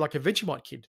already like a Vegemite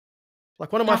kid.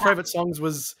 Like one of my favorite songs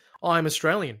was "I'm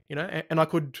Australian," and I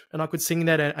could sing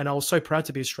that, and I was so proud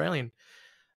to be Australian.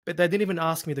 But they didn't even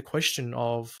ask me the question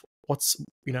of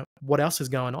what else is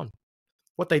going on.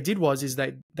 What they did is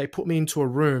they put me into a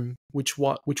room which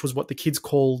was what the kids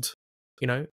called,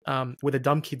 where the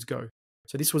dumb kids go.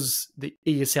 So this was the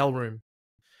ESL room.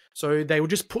 So they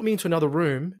would just put me into another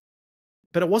room,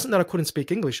 but it wasn't that I couldn't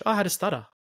speak English. I had a stutter.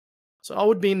 So I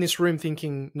would be in this room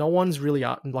thinking no one's really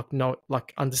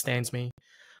understands me.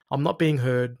 I'm not being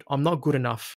heard. I'm not good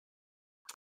enough.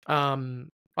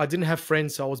 I didn't have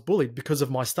friends, so I was bullied because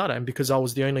of my stutter and because I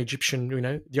was the only Egyptian,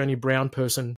 the only brown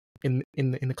person in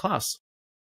the class.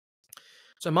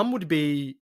 So Mum would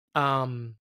be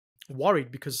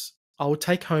worried because I would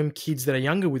take home kids that are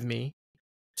younger with me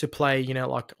to play,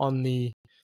 like on the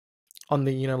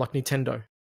like Nintendo,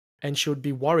 and she would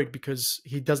be worried because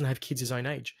he doesn't have kids his own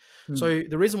age. So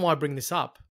the reason why I bring this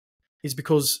up is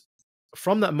because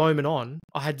from that moment on,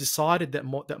 I had decided that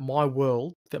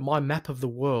my map of the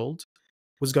world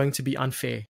was going to be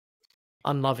unfair,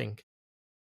 unloving.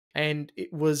 And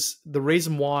it was the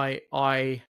reason why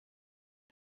I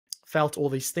felt all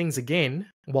these things again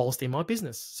whilst in my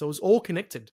business. So it was all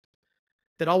connected.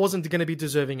 that I wasn't going to be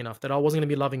deserving enough, that I wasn't going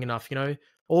to be loving enough,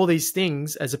 all these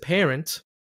things as a parent,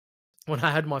 when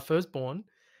I had my firstborn,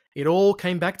 it all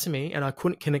came back to me and I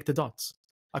couldn't connect the dots.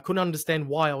 I couldn't understand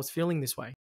why I was feeling this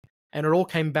way. And it all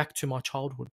came back to my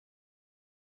childhood.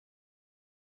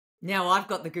 Now I've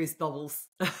got the goose bubbles.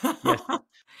 Yes.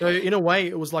 So in a way,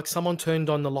 it was like someone turned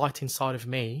on the light inside of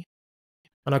me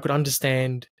and I could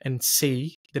understand and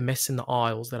see the mess in the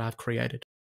aisles that I've created.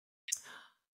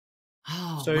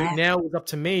 Oh, So wow. now it was up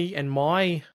to me and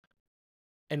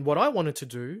what I wanted to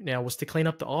do now was to clean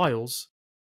up the aisles,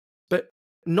 but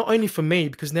not only for me,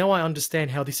 because now I understand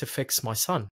how this affects my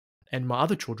son and my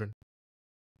other children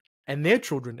and their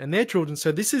children and their children.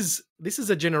 So this is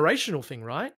a generational thing,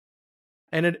 right?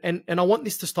 And I want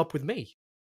this to stop with me,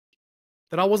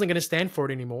 that I wasn't going to stand for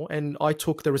it anymore. And I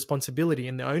took the responsibility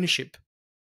and the ownership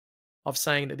of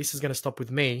saying that this is going to stop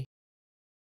with me.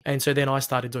 And so then I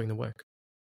started doing the work.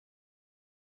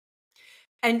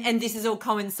 And this has all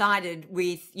coincided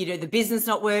with, the business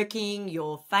not working,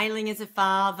 you're failing as a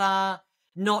father,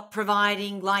 not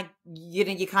providing like,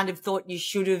 you kind of thought you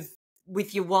should have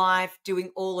with your wife, doing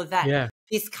all of that. Yeah.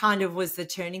 This kind of was the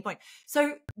turning point.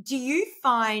 So do you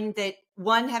find that,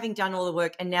 one, having done all the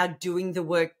work and now doing the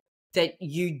work that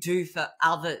you do for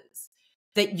others,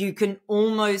 that you can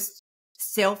almost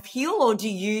self-heal, or are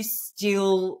you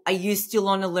still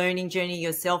on a learning journey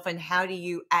yourself? And how do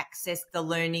you access the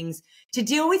learnings to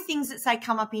deal with things that, say,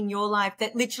 come up in your life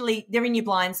that literally they're in your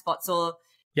blind spots, or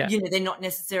they're not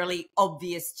necessarily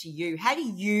obvious to you? How do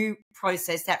you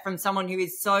process that from someone who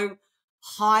is so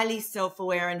highly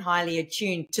self-aware and highly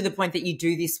attuned to the point that you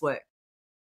do this work?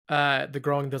 The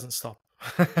growing doesn't stop.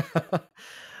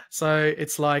 So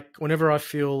it's like whenever I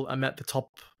feel I'm at the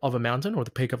top of a mountain or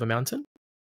the peak of a mountain,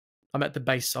 I'm at the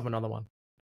base of another one.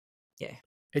 Yeah.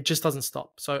 It just doesn't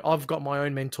stop. So I've got my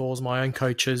own mentors, my own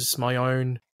coaches, my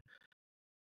own,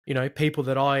 people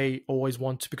that I always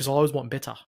want to, because I always want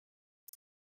better.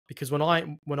 Because when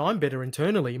I'm better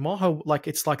internally, my whole,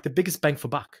 it's like the biggest bang for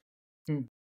buck,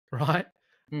 right?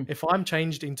 If I'm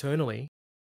changed internally,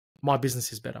 my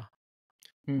business is better.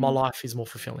 My life is more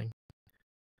fulfilling.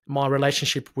 My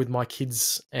relationship with my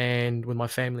kids and with my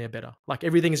family are better. Like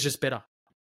everything is just better.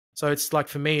 So it's like,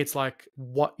 for me, it's like,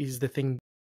 what is the thing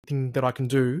that I can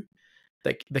do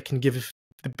that can give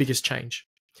the biggest change?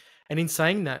 And in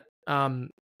saying that,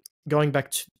 going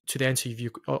back to the answer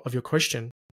of your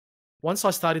question, once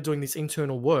I started doing this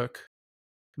internal work,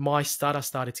 my stutter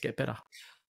started to get better.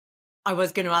 I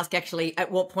was going to ask, actually,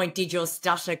 at what point did your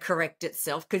stutter correct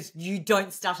itself? Because you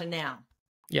don't stutter now.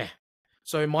 Yeah.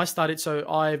 So in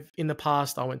the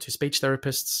past, I went to speech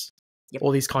therapists,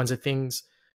 all these kinds of things,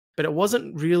 but it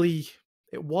wasn't really,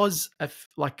 it was a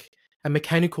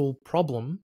mechanical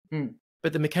problem,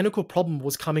 but the mechanical problem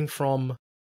was coming from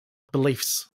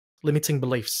beliefs, limiting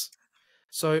beliefs.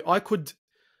 So I could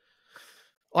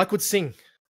sing,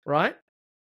 right?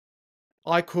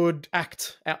 I could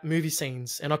act out movie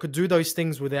scenes and I could do those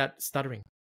things without stuttering.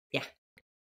 Yeah.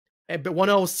 But when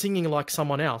I was singing like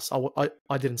someone else,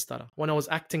 I didn't stutter. When I was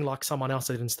acting like someone else,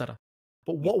 I didn't stutter.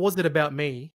 But what was it about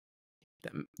me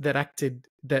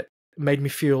that made me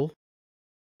feel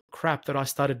crap that I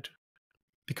stuttered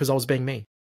because I was being me?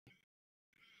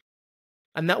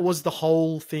 And that was the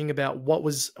whole thing about what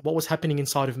was happening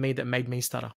inside of me that made me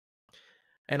stutter.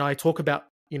 And I talk about,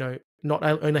 not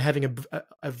only having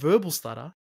a verbal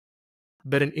stutter,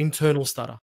 but an internal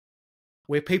stutter,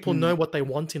 where people know what they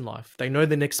want in life. They know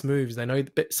the next moves. They know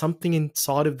something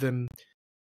inside of them,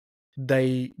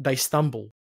 they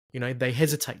stumble, they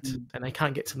hesitate and they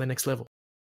can't get to the next level.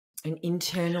 An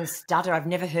internal stutter. I've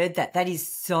never heard that. That is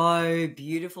so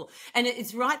beautiful. And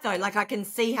it's right, though. Like, I can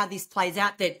see how this plays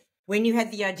out, that when you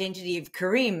had the identity of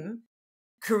Karim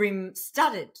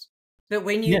stuttered. But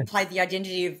when you played the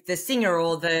identity of the singer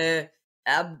or the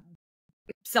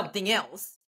something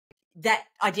else, that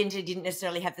identity didn't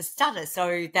necessarily have the stutter.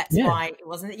 So that's why it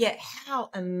wasn't. Yeah. How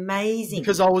amazing.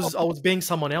 Because I was being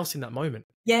someone else in that moment.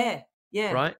 Yeah.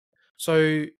 Yeah. Right.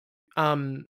 So,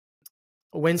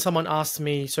 when someone asked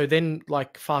me, so then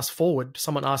fast forward,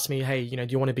 someone asked me, hey, do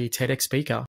you want to be a TEDx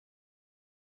speaker?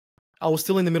 I was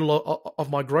still in the middle of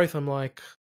my growth. I'm like,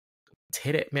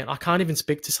 TEDx, man, I can't even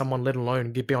speak to someone, let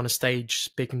alone be on a stage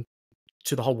speaking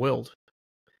to the whole world.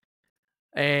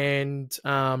 And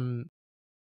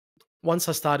once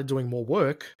I started doing more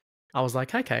work, I was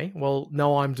like, okay, well,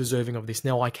 now I'm deserving of this.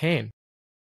 Now I can,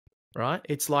 right?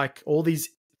 It's like all these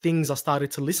things, I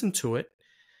started to listen to it,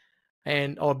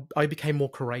 and I became more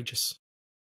courageous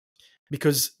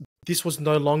because this was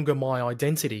no longer my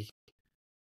identity.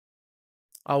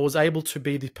 I was able to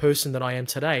be the person that I am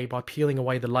today by peeling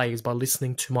away the layers, by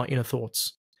listening to my inner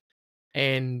thoughts.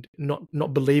 and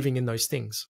not believing in those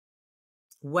things.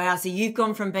 Wow. So you've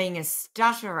gone from being a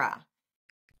stutterer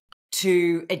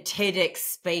to a TEDx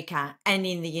speaker and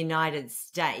in the United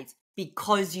States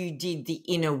because you did the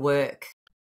inner work.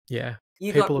 Yeah.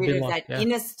 You People got have rid been of like, that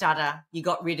inner stutter. You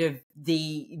got rid of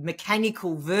the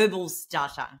mechanical verbal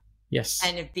stutter. Yes.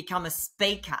 And have become a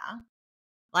speaker.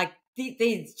 Like,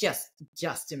 it's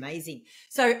just amazing.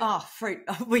 So, fruit,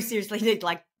 we seriously need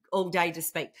like all day to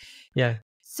speak. Yeah.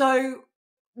 So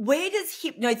where does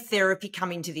hypnotherapy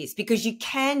come into this? Because you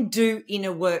can do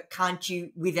inner work, can't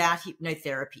you, without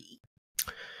hypnotherapy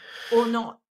or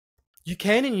not? You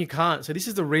can and you can't. So this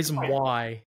is the reason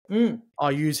why I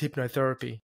use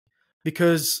hypnotherapy.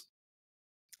 Because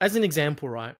as an example,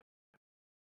 right,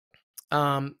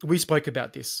 we spoke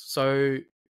about this. So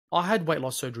I had weight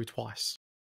loss surgery twice,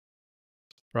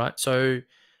 right? So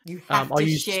you have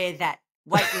to share that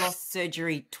weight loss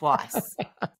surgery twice.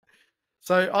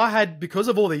 So I had, because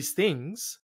of all these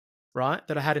things, right,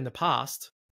 that I had in the past,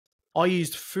 I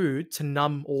used food to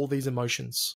numb all these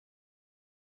emotions.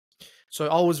 So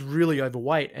I was really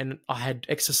overweight and I had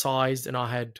exercised and I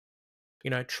had,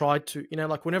 tried to,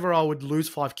 like whenever I would lose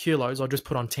 5 kilos, I'd just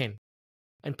put on 10.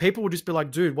 And people would just be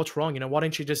like, dude, what's wrong? Why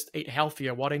don't you just eat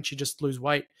healthier? Why don't you just lose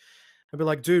weight? I'd be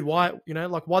like, dude, why,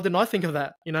 why didn't I think of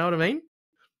that? You know what I mean?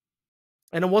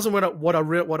 And it wasn't what I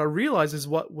realized is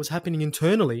what was happening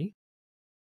internally.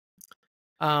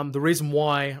 The reason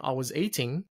why I was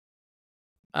eating,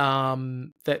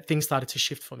 that things started to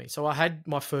shift for me. So I had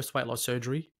my first weight loss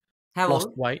surgery. How lost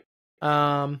old? weight.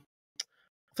 I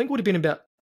think it would have been about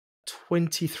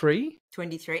 23.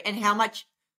 23. And how much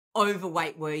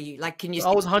overweight were you? Like, can you?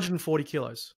 I was 140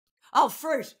 kilos. Oh,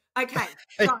 fruit. Okay.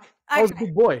 Hey, right. Okay. I was a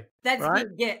big boy. That's right?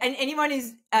 big. Yeah. And anyone who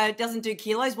doesn't do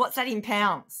kilos, what's that in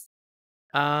pounds?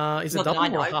 Is it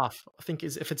double or half? I think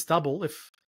if it's double,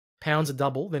 if pounds are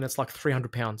double, then it's like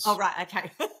 300 pounds. Oh, right.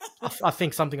 Okay. I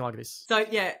think something like this. So,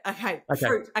 yeah. Okay.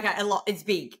 Fruit. Okay. A lot. It's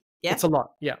big. Yeah. It's a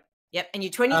lot. Yeah. Yep. And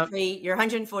you're 23, you're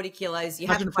 140 kilos. You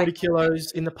 140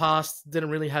 kilos in the past, didn't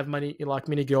really have many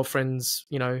girlfriends,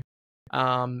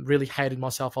 really hated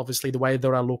myself, obviously, the way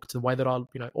that I looked, the way that I,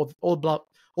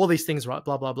 all these things, right?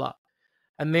 Blah, blah, blah.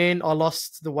 And then I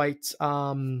lost the weight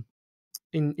in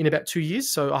about 2 years.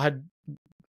 So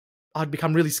I'd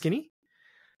become really skinny.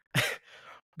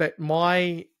 But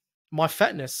my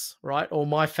fatness, right, or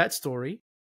my fat story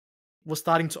was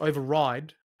starting to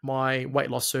override my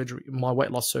weight loss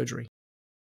surgery.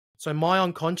 So my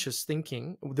unconscious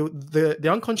thinking, the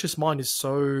unconscious mind is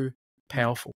so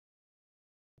powerful.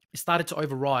 It started to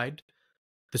override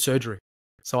the surgery.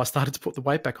 So I started to put the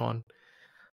weight back on.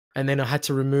 And then I had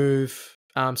to remove,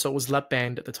 so it was lap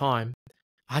band at the time.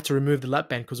 I had to remove the lap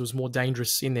band because it was more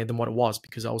dangerous in there than what it was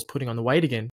because I was putting on the weight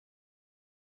again.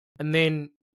 And then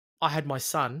I had my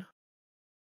son.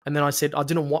 And then I said, I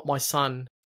didn't want my son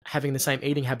having the same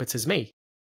eating habits as me.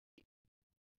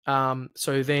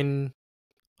 So then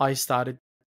I started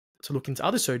to look into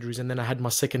other surgeries, and then I had my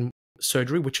second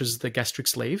surgery, which was the gastric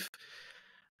sleeve.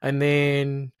 And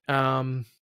then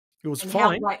it was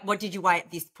fine. What did you weigh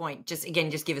at this point? Just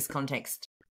give us context.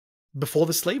 Before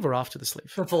the sleeve or after the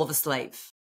sleeve? Before the sleeve.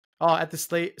 Oh, at the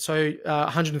sleeve, so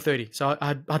 130. So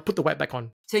I'd put the weight back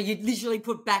on. So you literally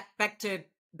put back to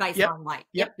baseline weight.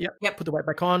 Yep. Put the weight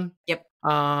back on. Yep.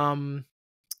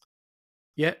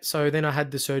 Yeah. So then I had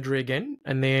the surgery again,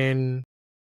 and then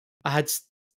I had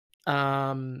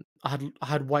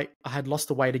lost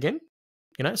the weight again.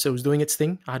 So it was doing its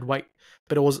thing. I had weight,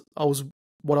 but I was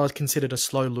what I considered a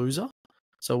slow loser.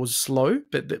 So it was slow,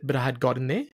 but I had got in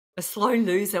there. A slow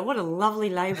loser. What a lovely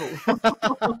label.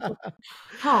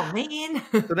 Oh man.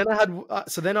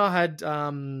 So then I had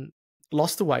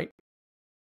lost the weight,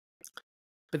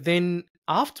 but then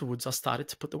afterwards I started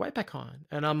to put the weight back on,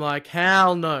 and I'm like,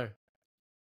 hell no,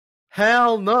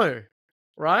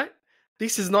 right?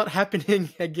 This is not happening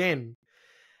again.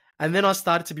 And then I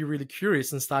started to be really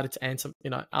curious and started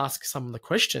to ask some of the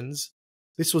questions.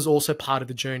 This was also part of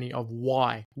the journey of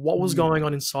why. What was going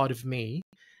on inside of me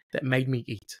that made me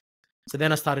eat? So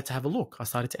then I started to have a look. I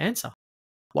started to answer.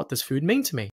 What does food mean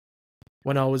to me?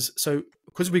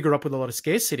 Because we grew up with a lot of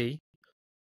scarcity,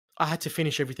 I had to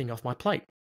finish everything off my plate.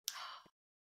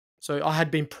 So I had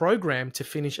been programmed to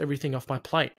finish everything off my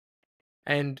plate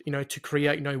and, to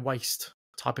create no waste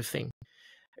type of thing.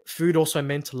 Food also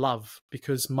meant love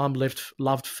because mum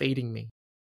loved feeding me.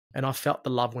 And I felt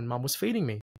the love when mum was feeding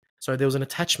me. So there was an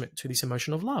attachment to this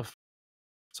emotion of love.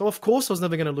 So of course I was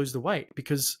never going to lose the weight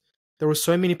because there were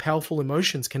so many powerful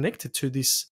emotions connected to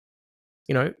this,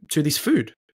 to this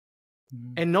food.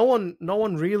 And no one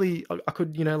really,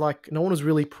 no one was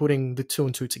really putting the two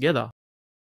and two together.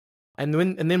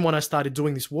 And then when I started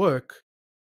doing this work,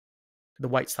 the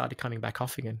weight started coming back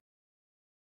off again.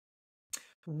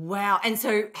 Wow. And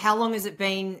so how long has it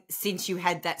been since you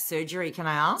had that surgery, can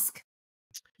I ask?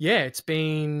 Yeah, it's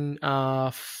been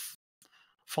 5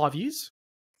 years.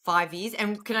 5 years.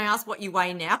 And can I ask what you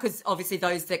weigh now? Because obviously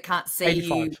those that can't see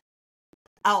 85. you.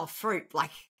 Oh, fruit. Like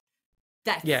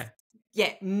that's Yeah.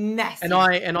 Massive.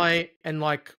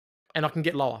 And I can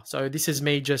get lower. So this is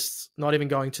me just not even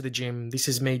going to the gym. This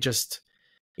is me just,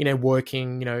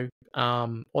 working,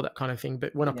 all that kind of thing.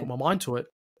 But when I put my mind to it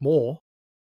more,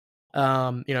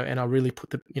 and I really put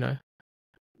the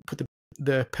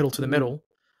pedal to the metal,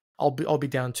 I'll be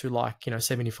down to like,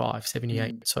 75,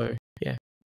 78. So yeah.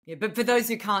 Yeah, but for those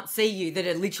who can't see you that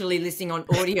are literally listening on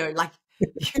audio, like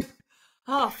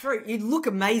fruit, you look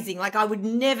amazing. Like I would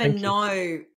never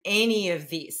know any of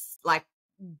this, like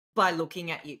by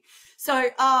looking at you. So,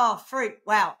 fruit,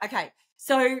 wow. Okay.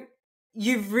 So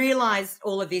you've realized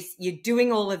all of this, you're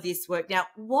doing all of this work. Now,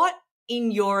 what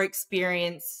in your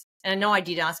experience, and I know I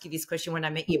did ask you this question when I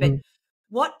met you, but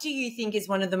what do you think is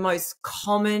one of the most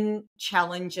common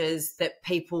challenges that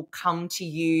people come to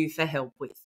you for help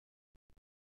with?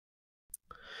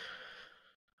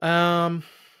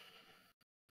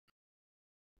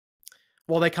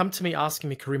 Well, they come to me asking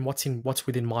me, Karim, what's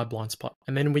within my blind spot?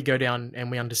 And then we go down and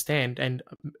we understand. And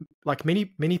like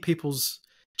many people's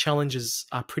challenges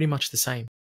are pretty much the same.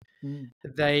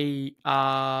 They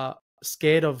are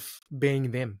scared of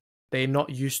being them. They're not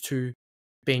used to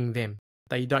being them.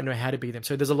 They don't know how to be them.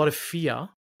 So there's a lot of fear,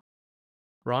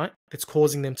 right? That's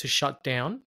causing them to shut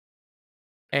down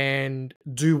and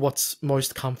do what's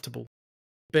most comfortable.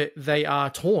 But they are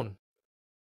torn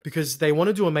because they want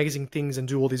to do amazing things and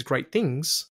do all these great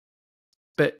things.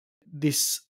 But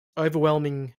this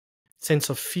overwhelming sense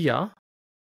of fear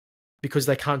because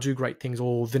they can't do great things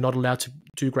or they're not allowed to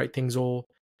do great things or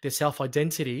their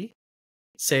self-identity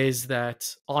says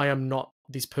that I am not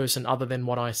this person other than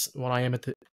what I am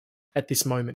at this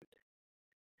moment.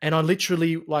 And I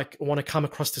literally like want to come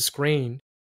across the screen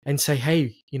and say,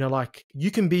 hey, like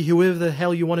you can be whoever the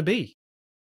hell you want to be.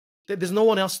 There's no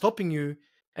one else stopping you.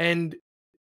 And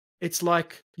it's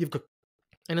like you've got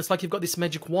this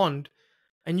magic wand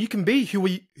and you can be who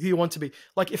you want to be.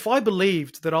 Like if I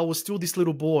believed that I was still this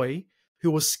little boy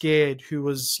who was scared, who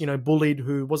was, bullied,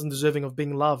 who wasn't deserving of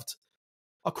being loved,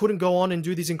 I couldn't go on and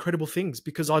do these incredible things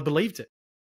because I believed it.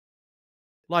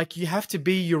 Like you have to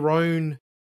be your own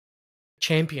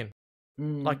champion.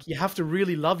 Like you have to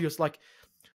really love yourself. Like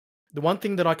the one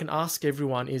thing that I can ask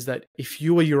everyone is that if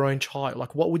you were your own child,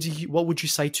 like what would you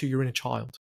say to your inner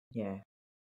child? Yeah.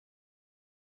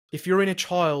 If your inner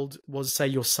child was, say,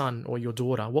 your son or your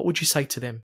daughter, what would you say to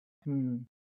them? And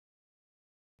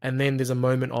then there's a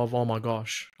moment of, oh my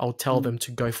gosh, I'll tell them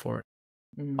to go for it.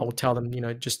 I will tell them,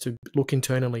 just to look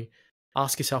internally,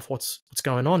 ask yourself what's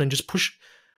going on and just push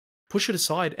it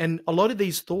aside. And a lot of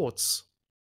these thoughts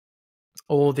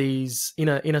or these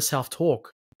inner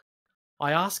self-talk,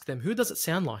 I ask them, who does it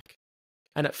sound like?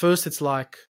 And at first it's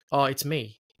like, oh, it's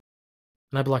me.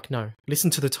 And I'd be like, no,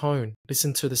 listen to the tone,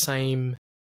 listen to the same,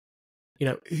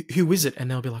 who is it?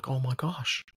 And they'll be like, oh my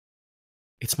gosh,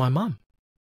 it's my mum.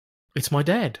 It's my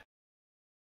dad.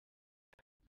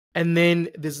 And then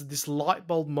there's this light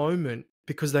bulb moment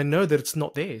because they know that it's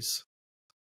not theirs.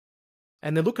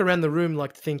 And they look around the room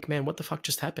like to think, man, what the fuck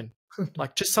just happened?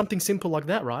 Like just something simple like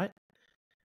that, right?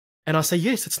 And I say,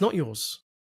 yes, it's not yours.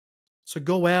 So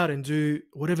go out and do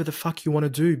whatever the fuck you want to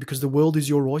do because the world is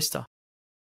your oyster.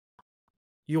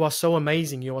 You are so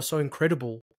amazing. You are so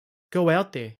incredible. Go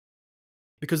out there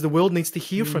because the world needs to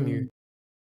hear from you.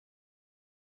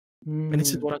 And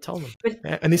this is what I tell them.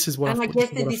 And this is what I guess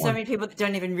there's so many people that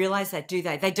don't even realize that, do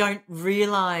they? They don't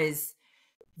realize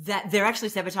that they're actually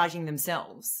sabotaging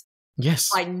themselves.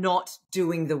 Yes. By not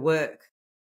doing the work.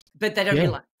 But they don't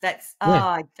realize that's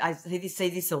I see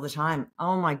this all the time.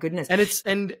 Oh my goodness. And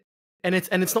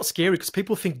it's not scary because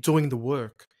people think doing the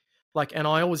work. Like, and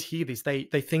I always hear this. They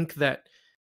think that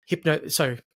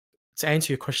so to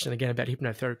answer your question again about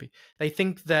hypnotherapy, they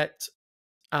think that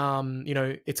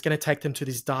it's going to take them to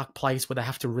this dark place where they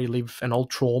have to relive an old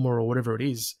trauma or whatever it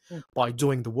is by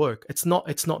doing the work. It's not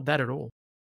that at all.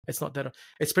 It's not that,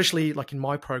 especially like in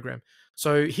my program.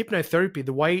 So hypnotherapy,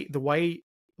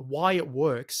 why it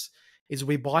works is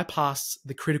we bypass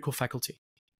the critical faculty.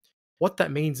 What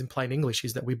that means in plain English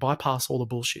is that we bypass all the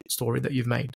bullshit story that you've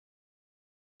made.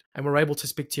 And we're able to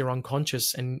speak to your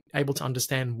unconscious and able to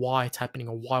understand why it's happening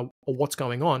or what's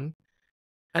going on.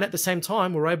 And at the same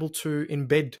time, we're able to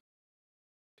embed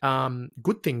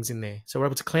good things in there. So we're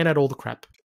able to clean out all the crap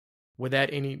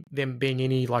without them being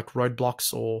any like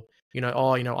roadblocks or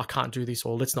oh, I can't do this,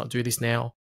 or let's not do this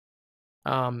now.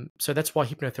 So that's why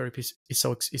hypnotherapy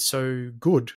is so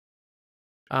good.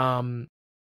 But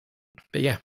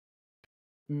yeah.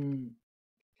 Mm.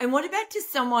 And what about to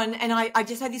someone, and I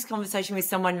just had this conversation with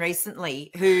someone recently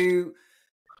who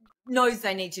knows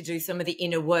they need to do some of the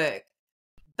inner work,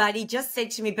 but he just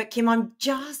said to me, but Kim, I'm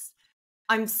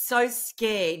so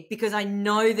scared because I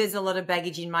know there's a lot of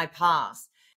baggage in my past,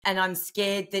 and I'm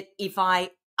scared that if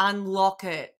I unlock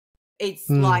it, it's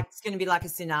going to be like a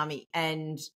tsunami,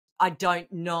 and I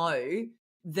don't know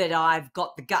that I've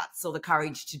got the guts or the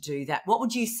courage to do that. What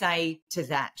would you say to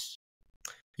that?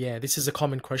 Yeah, this is a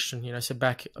common question, so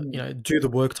back, do the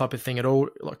work type of thing. It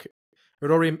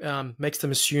already makes them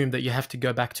assume that you have to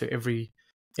go back to every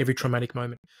traumatic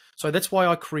moment. So that's why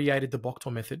I created the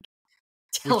Boktor Method,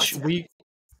 we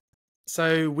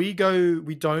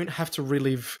don't have to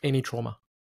relive any trauma.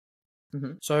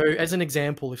 Mm-hmm. So as an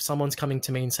example, if someone's coming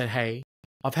to me and said, hey,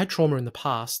 I've had trauma in the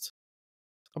past,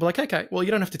 I'll be like, okay, well, you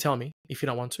don't have to tell me if you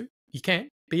don't want to. You can,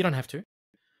 but you don't have to.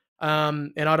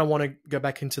 And I don't want to go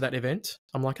back into that event.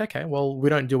 I'm like, okay, well, we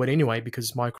don't do it anyway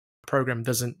because my program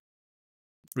doesn't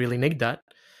really need that.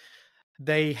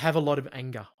 They have a lot of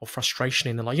anger or frustration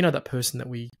in them. Like, that person that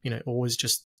we, always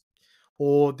just,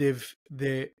 or they're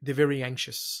very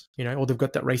anxious, or they've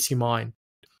got that racy mind.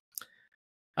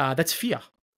 That's fear,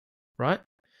 right?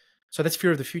 So that's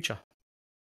fear of the future.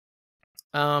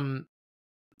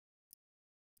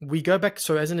 We go back.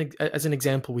 So as an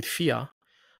example with fear,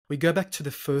 we go back to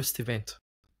the first event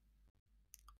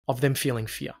of them feeling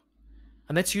fear.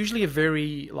 And that's usually a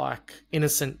very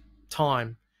innocent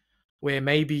time where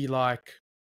maybe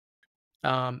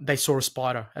they saw a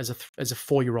spider as a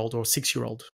 4-year-old or a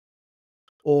 6-year-old,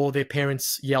 or their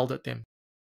parents yelled at them.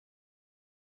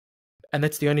 And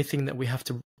that's the only thing that we have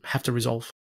to resolve.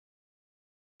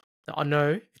 Now, I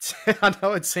know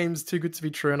it seems too good to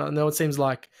be true, and I know it seems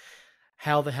like,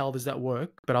 how the hell does that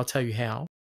work? But I'll tell you how.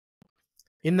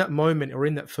 In that moment, or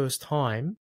in that first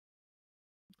time,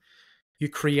 you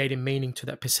create a meaning to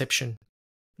that perception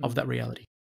of that reality.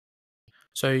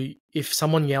 So if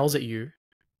someone yells at you,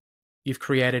 you've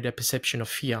created a perception of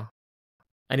fear.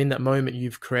 And in that moment,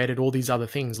 you've created all these other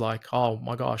things like, oh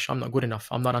my gosh, I'm not good enough.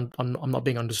 I'm not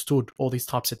being understood, all these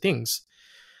types of things.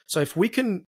 So if we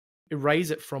can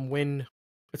erase it from when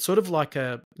it's sort of like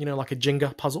a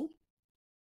Jenga puzzle.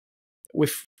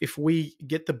 If we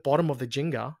get the bottom of the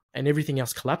Jenga and everything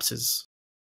else collapses,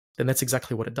 then that's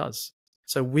exactly what it does.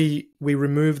 So we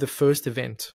remove the first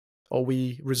event, or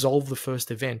we resolve the first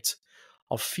event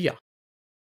of fear.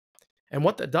 And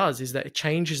what that does is that it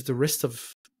changes the rest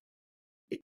of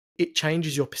it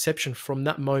changes your perception from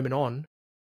that moment on,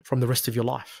 from the rest of your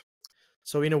life.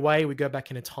 So in a way, we go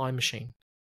back in a time machine.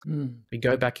 We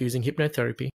go back using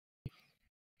hypnotherapy.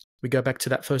 We go back to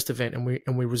that first event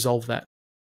and we resolve that.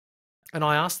 And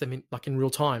I asked them in real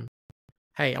time,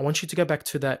 hey, I want you to go back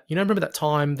to that. Remember that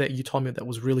time that you told me that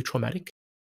was really traumatic?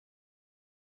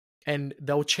 And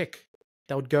they'll check.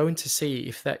 They would go in to see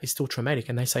if that is still traumatic.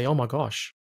 And they say, oh my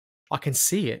gosh, I can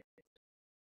see it.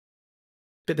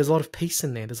 But there's a lot of peace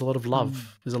in there. There's a lot of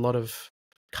love. There's a lot of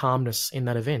calmness in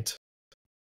that event.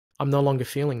 I'm no longer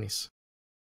feeling this.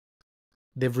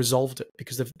 They've resolved it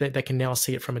because they can now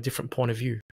see it from a different point of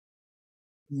view.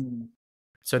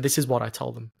 So this is what I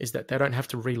tell them, is that they don't have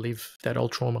to relive that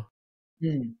old trauma.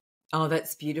 Oh,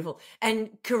 that's beautiful.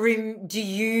 And Karim, do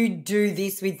you do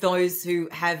this with those who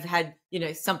have had,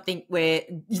 something where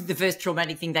the first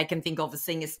traumatic thing they can think of is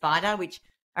seeing a spider, which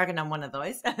I reckon I'm one of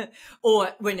those, or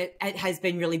when it has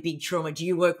been really big trauma? Do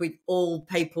you work with all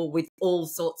people with all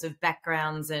sorts of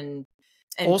backgrounds and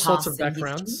all sorts of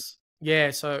backgrounds?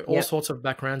 Yeah, so all sorts of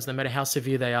backgrounds, no matter how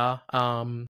severe they are.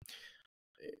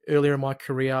 Earlier in my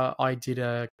career, I did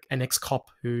an ex-cop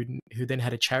who then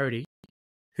had a charity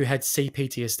who had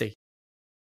CPTSD,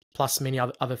 plus many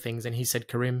other things. And he said,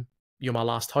 Karim, you're my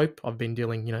last hope. I've been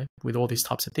dealing, with all these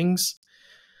types of things.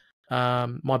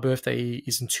 My birthday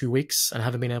is in 2 weeks and I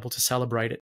haven't been able to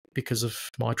celebrate it because of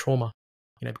my trauma,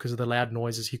 because of the loud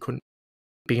noises. He couldn't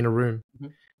be in a room.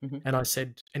 And I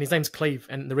said, and his name's Cleve.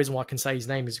 And the reason why I can say his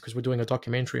name is because we're doing a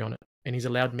documentary on it. And he's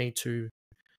allowed me to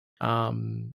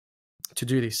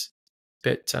do this.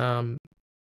 But now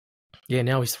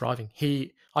he's thriving.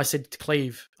 I said to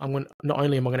Cleve, not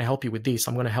only am I going to help you with this,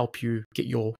 I'm going to help you get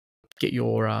your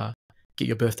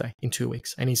birthday in 2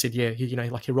 weeks. And he said, yeah,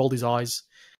 he rolled his eyes.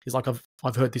 He's like,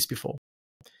 I've heard this before.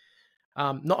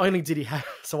 Not only did he have,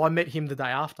 so I met him the day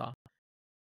after.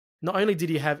 Not only did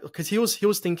he have, because he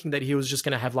was thinking that he was just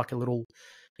going to have a little,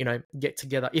 get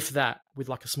together, if that, with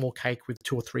a small cake with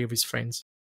 2 or 3 of his friends.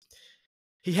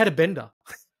 He had a bender.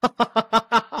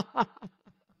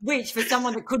 Which for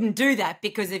someone that couldn't do that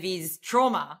because of his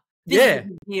trauma, this is a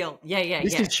big deal.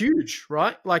 This is huge,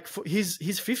 right? Like he's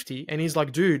 50 and he's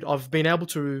like, dude, I've been able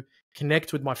to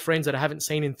connect with my friends that I haven't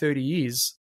seen in 30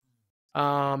 years.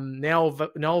 Now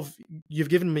you've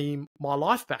given me my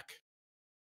life back.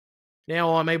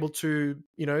 Now I'm able to,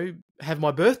 have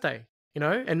my birthday,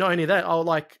 and not only that,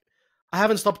 I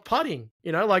haven't stopped partying,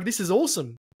 like this is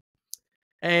awesome.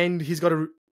 And he's got a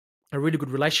really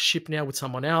good relationship now with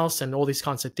someone else and all these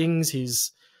kinds of things.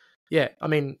 But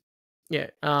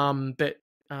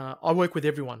I work with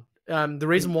everyone. The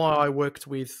reason why I worked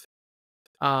with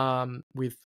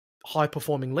high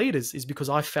performing leaders is because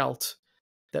I felt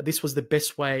that this was the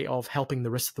best way of helping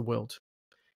the rest of the world.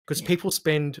 Because people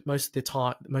spend most of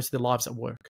their lives at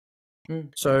work.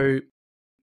 So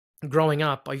growing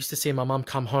up, I used to see my mum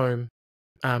come home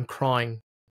crying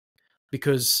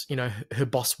because, her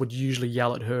boss would usually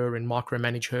yell at her and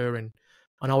micromanage her, and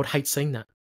I would hate seeing that.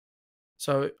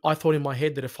 So I thought in my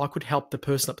head that if I could help the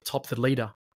person at the top, the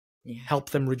leader, help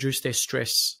them reduce their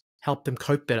stress, help them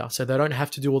cope better so they don't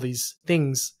have to do all these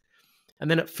things, and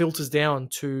then it filters down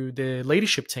to the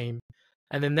leadership team,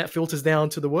 and then that filters down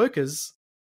to the workers,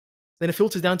 then it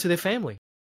filters down to their family.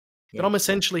 But I'm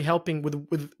essentially helping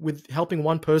with helping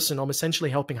one person, I'm essentially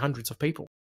helping hundreds of people.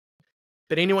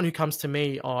 But anyone who comes to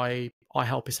me, I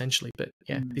help essentially. But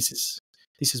this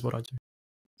is what I do.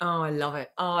 Oh,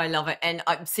 I love it. And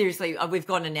seriously, we've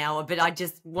gone an hour, but I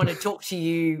just want to talk to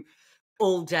you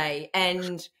all day.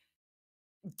 And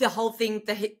the whole thing,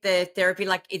 the therapy,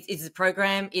 like is a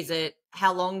program? Is it,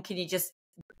 how long? Can you just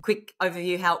quick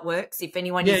overview how it works? If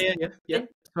anyone Yeah.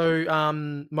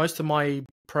 So most of my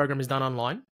program is done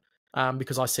online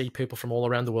because I see people from all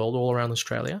around the world, all around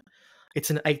Australia. It's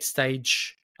an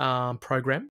 8-stage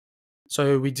program.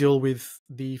 So we deal with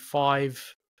the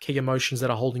 5 key emotions that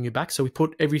are holding you back. So we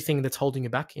put everything that's holding you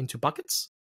back into buckets: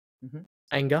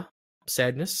 anger,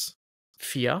 sadness,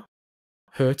 fear,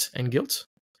 hurt, and guilt.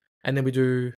 And then we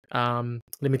do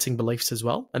limiting beliefs as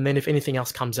well. And then if anything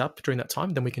else comes up during that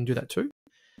time, then we can do that too.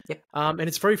 And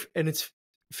it's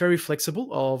very flexible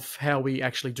of how we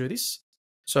actually do this.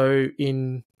 So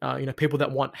in people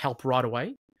that want help right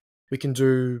away, we can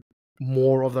do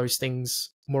more of those things,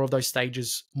 more of those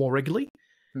stages more regularly.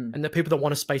 And the people that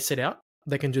want to space it out,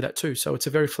 they can do that too. So it's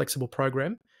a very flexible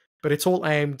program, but it's all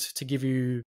aimed to give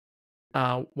you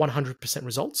 100%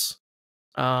 results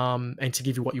and to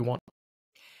give you what you want.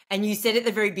 And you said at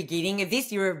the very beginning of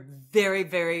this, you're a very,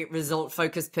 very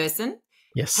result-focused person.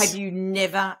 Yes. Have you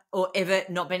never or ever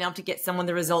not been able to get someone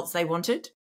the results they wanted?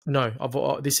 No,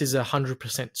 this is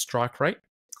 100% strike rate.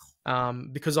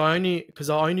 Because I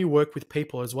only work with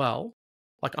people as well.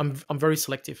 Like I'm very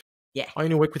selective. Yeah. I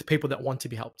only work with people that want to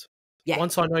be helped. Yeah.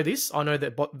 Once I know this, I know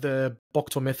that the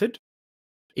Boktor Method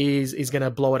is going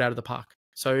to blow it out of the park.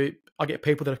 So I get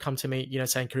people that have come to me,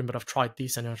 saying, Karim, but I've tried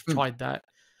this and I've tried that.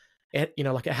 It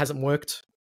hasn't worked.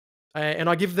 And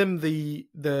I give them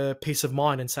the peace of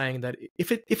mind and saying that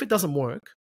if it doesn't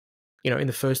work, in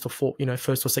the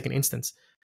first or second instance,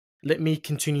 let me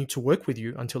continue to work with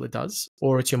you until it does,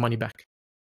 or it's your money back.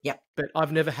 Yep. But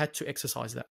I've never had to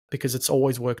exercise that because it's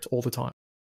always worked all the time.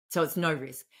 So it's no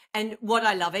risk. And what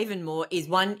I love even more is,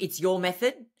 one, it's your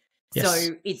method. Yes.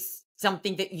 So it's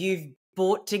something that you've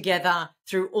brought together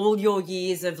through all your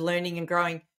years of learning and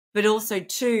growing, but also,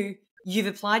 2, you've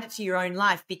applied it to your own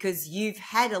life because you've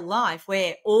had a life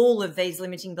where all of these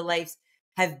limiting beliefs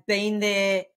have been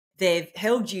there. They've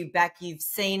held you back. You've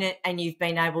seen it and you've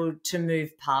been able to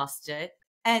move past it.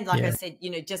 And like I said,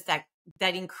 just that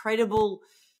incredible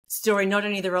story, not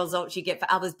only the results you get for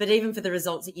others, but even for the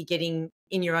results that you're getting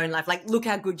in your own life. Like, look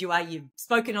how good you are. You've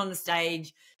spoken on the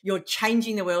stage. You're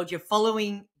changing the world. You're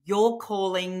following your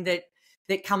calling that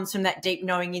comes from that deep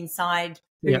knowing inside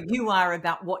who you are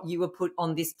about what you were put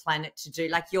on this planet to do.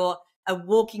 Like, you're a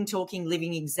walking, talking,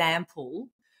 living example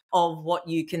of what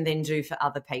you can then do for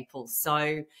other people.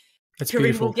 So that's Karim,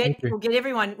 beautiful. we'll get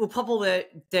everyone, we'll pop all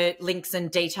the links and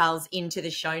details into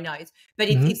the show notes. But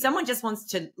if someone just wants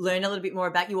to learn a little bit more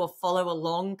about you or follow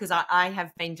along, because I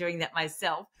have been doing that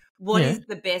myself, what is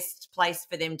the best place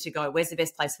for them to go? Where's the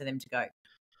best place for them to go?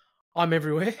 I'm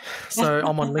everywhere. So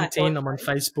I'm on LinkedIn, I'm on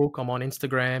Facebook, I'm on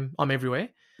Instagram, I'm everywhere.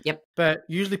 Yep. But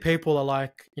usually people are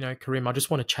like, Karim, I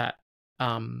just want to chat.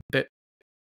 But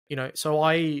so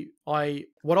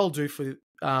what I'll do for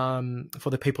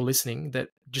the people listening that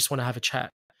just want to have a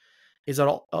chat is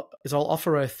I'll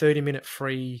offer a 30-minute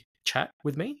free chat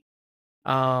with me,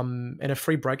 and a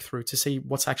free breakthrough to see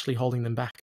what's actually holding them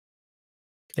back.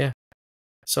 Yeah.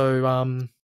 So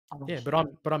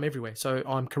but I'm everywhere. So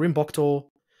I'm Karim Boktor.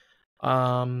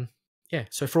 yeah,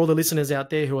 so for all the listeners out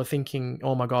there who are thinking,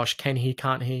 oh my gosh, can he,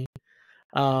 can't he?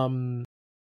 Don't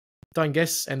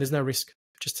guess, and there's no risk.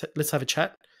 Just let's have a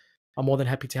chat. I'm more than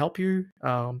happy to help you.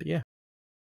 But yeah.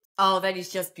 Oh, that is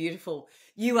just beautiful.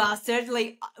 You are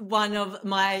certainly one of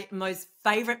my most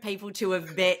favorite people to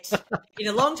have met in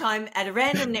a long time at a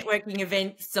random networking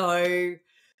event. So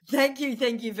thank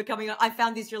you for coming on. I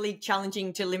found this really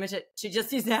challenging to limit it to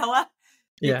just this hour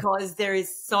because there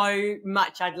is so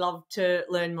much I'd love to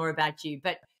learn more about you.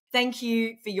 But thank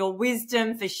you for your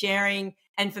wisdom, for sharing,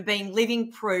 and for being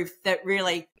living proof that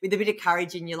really, with a bit of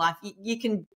courage in your life, you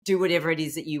can do whatever it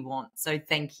is that you want. So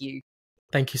thank you.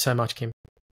 Thank you so much, Kim.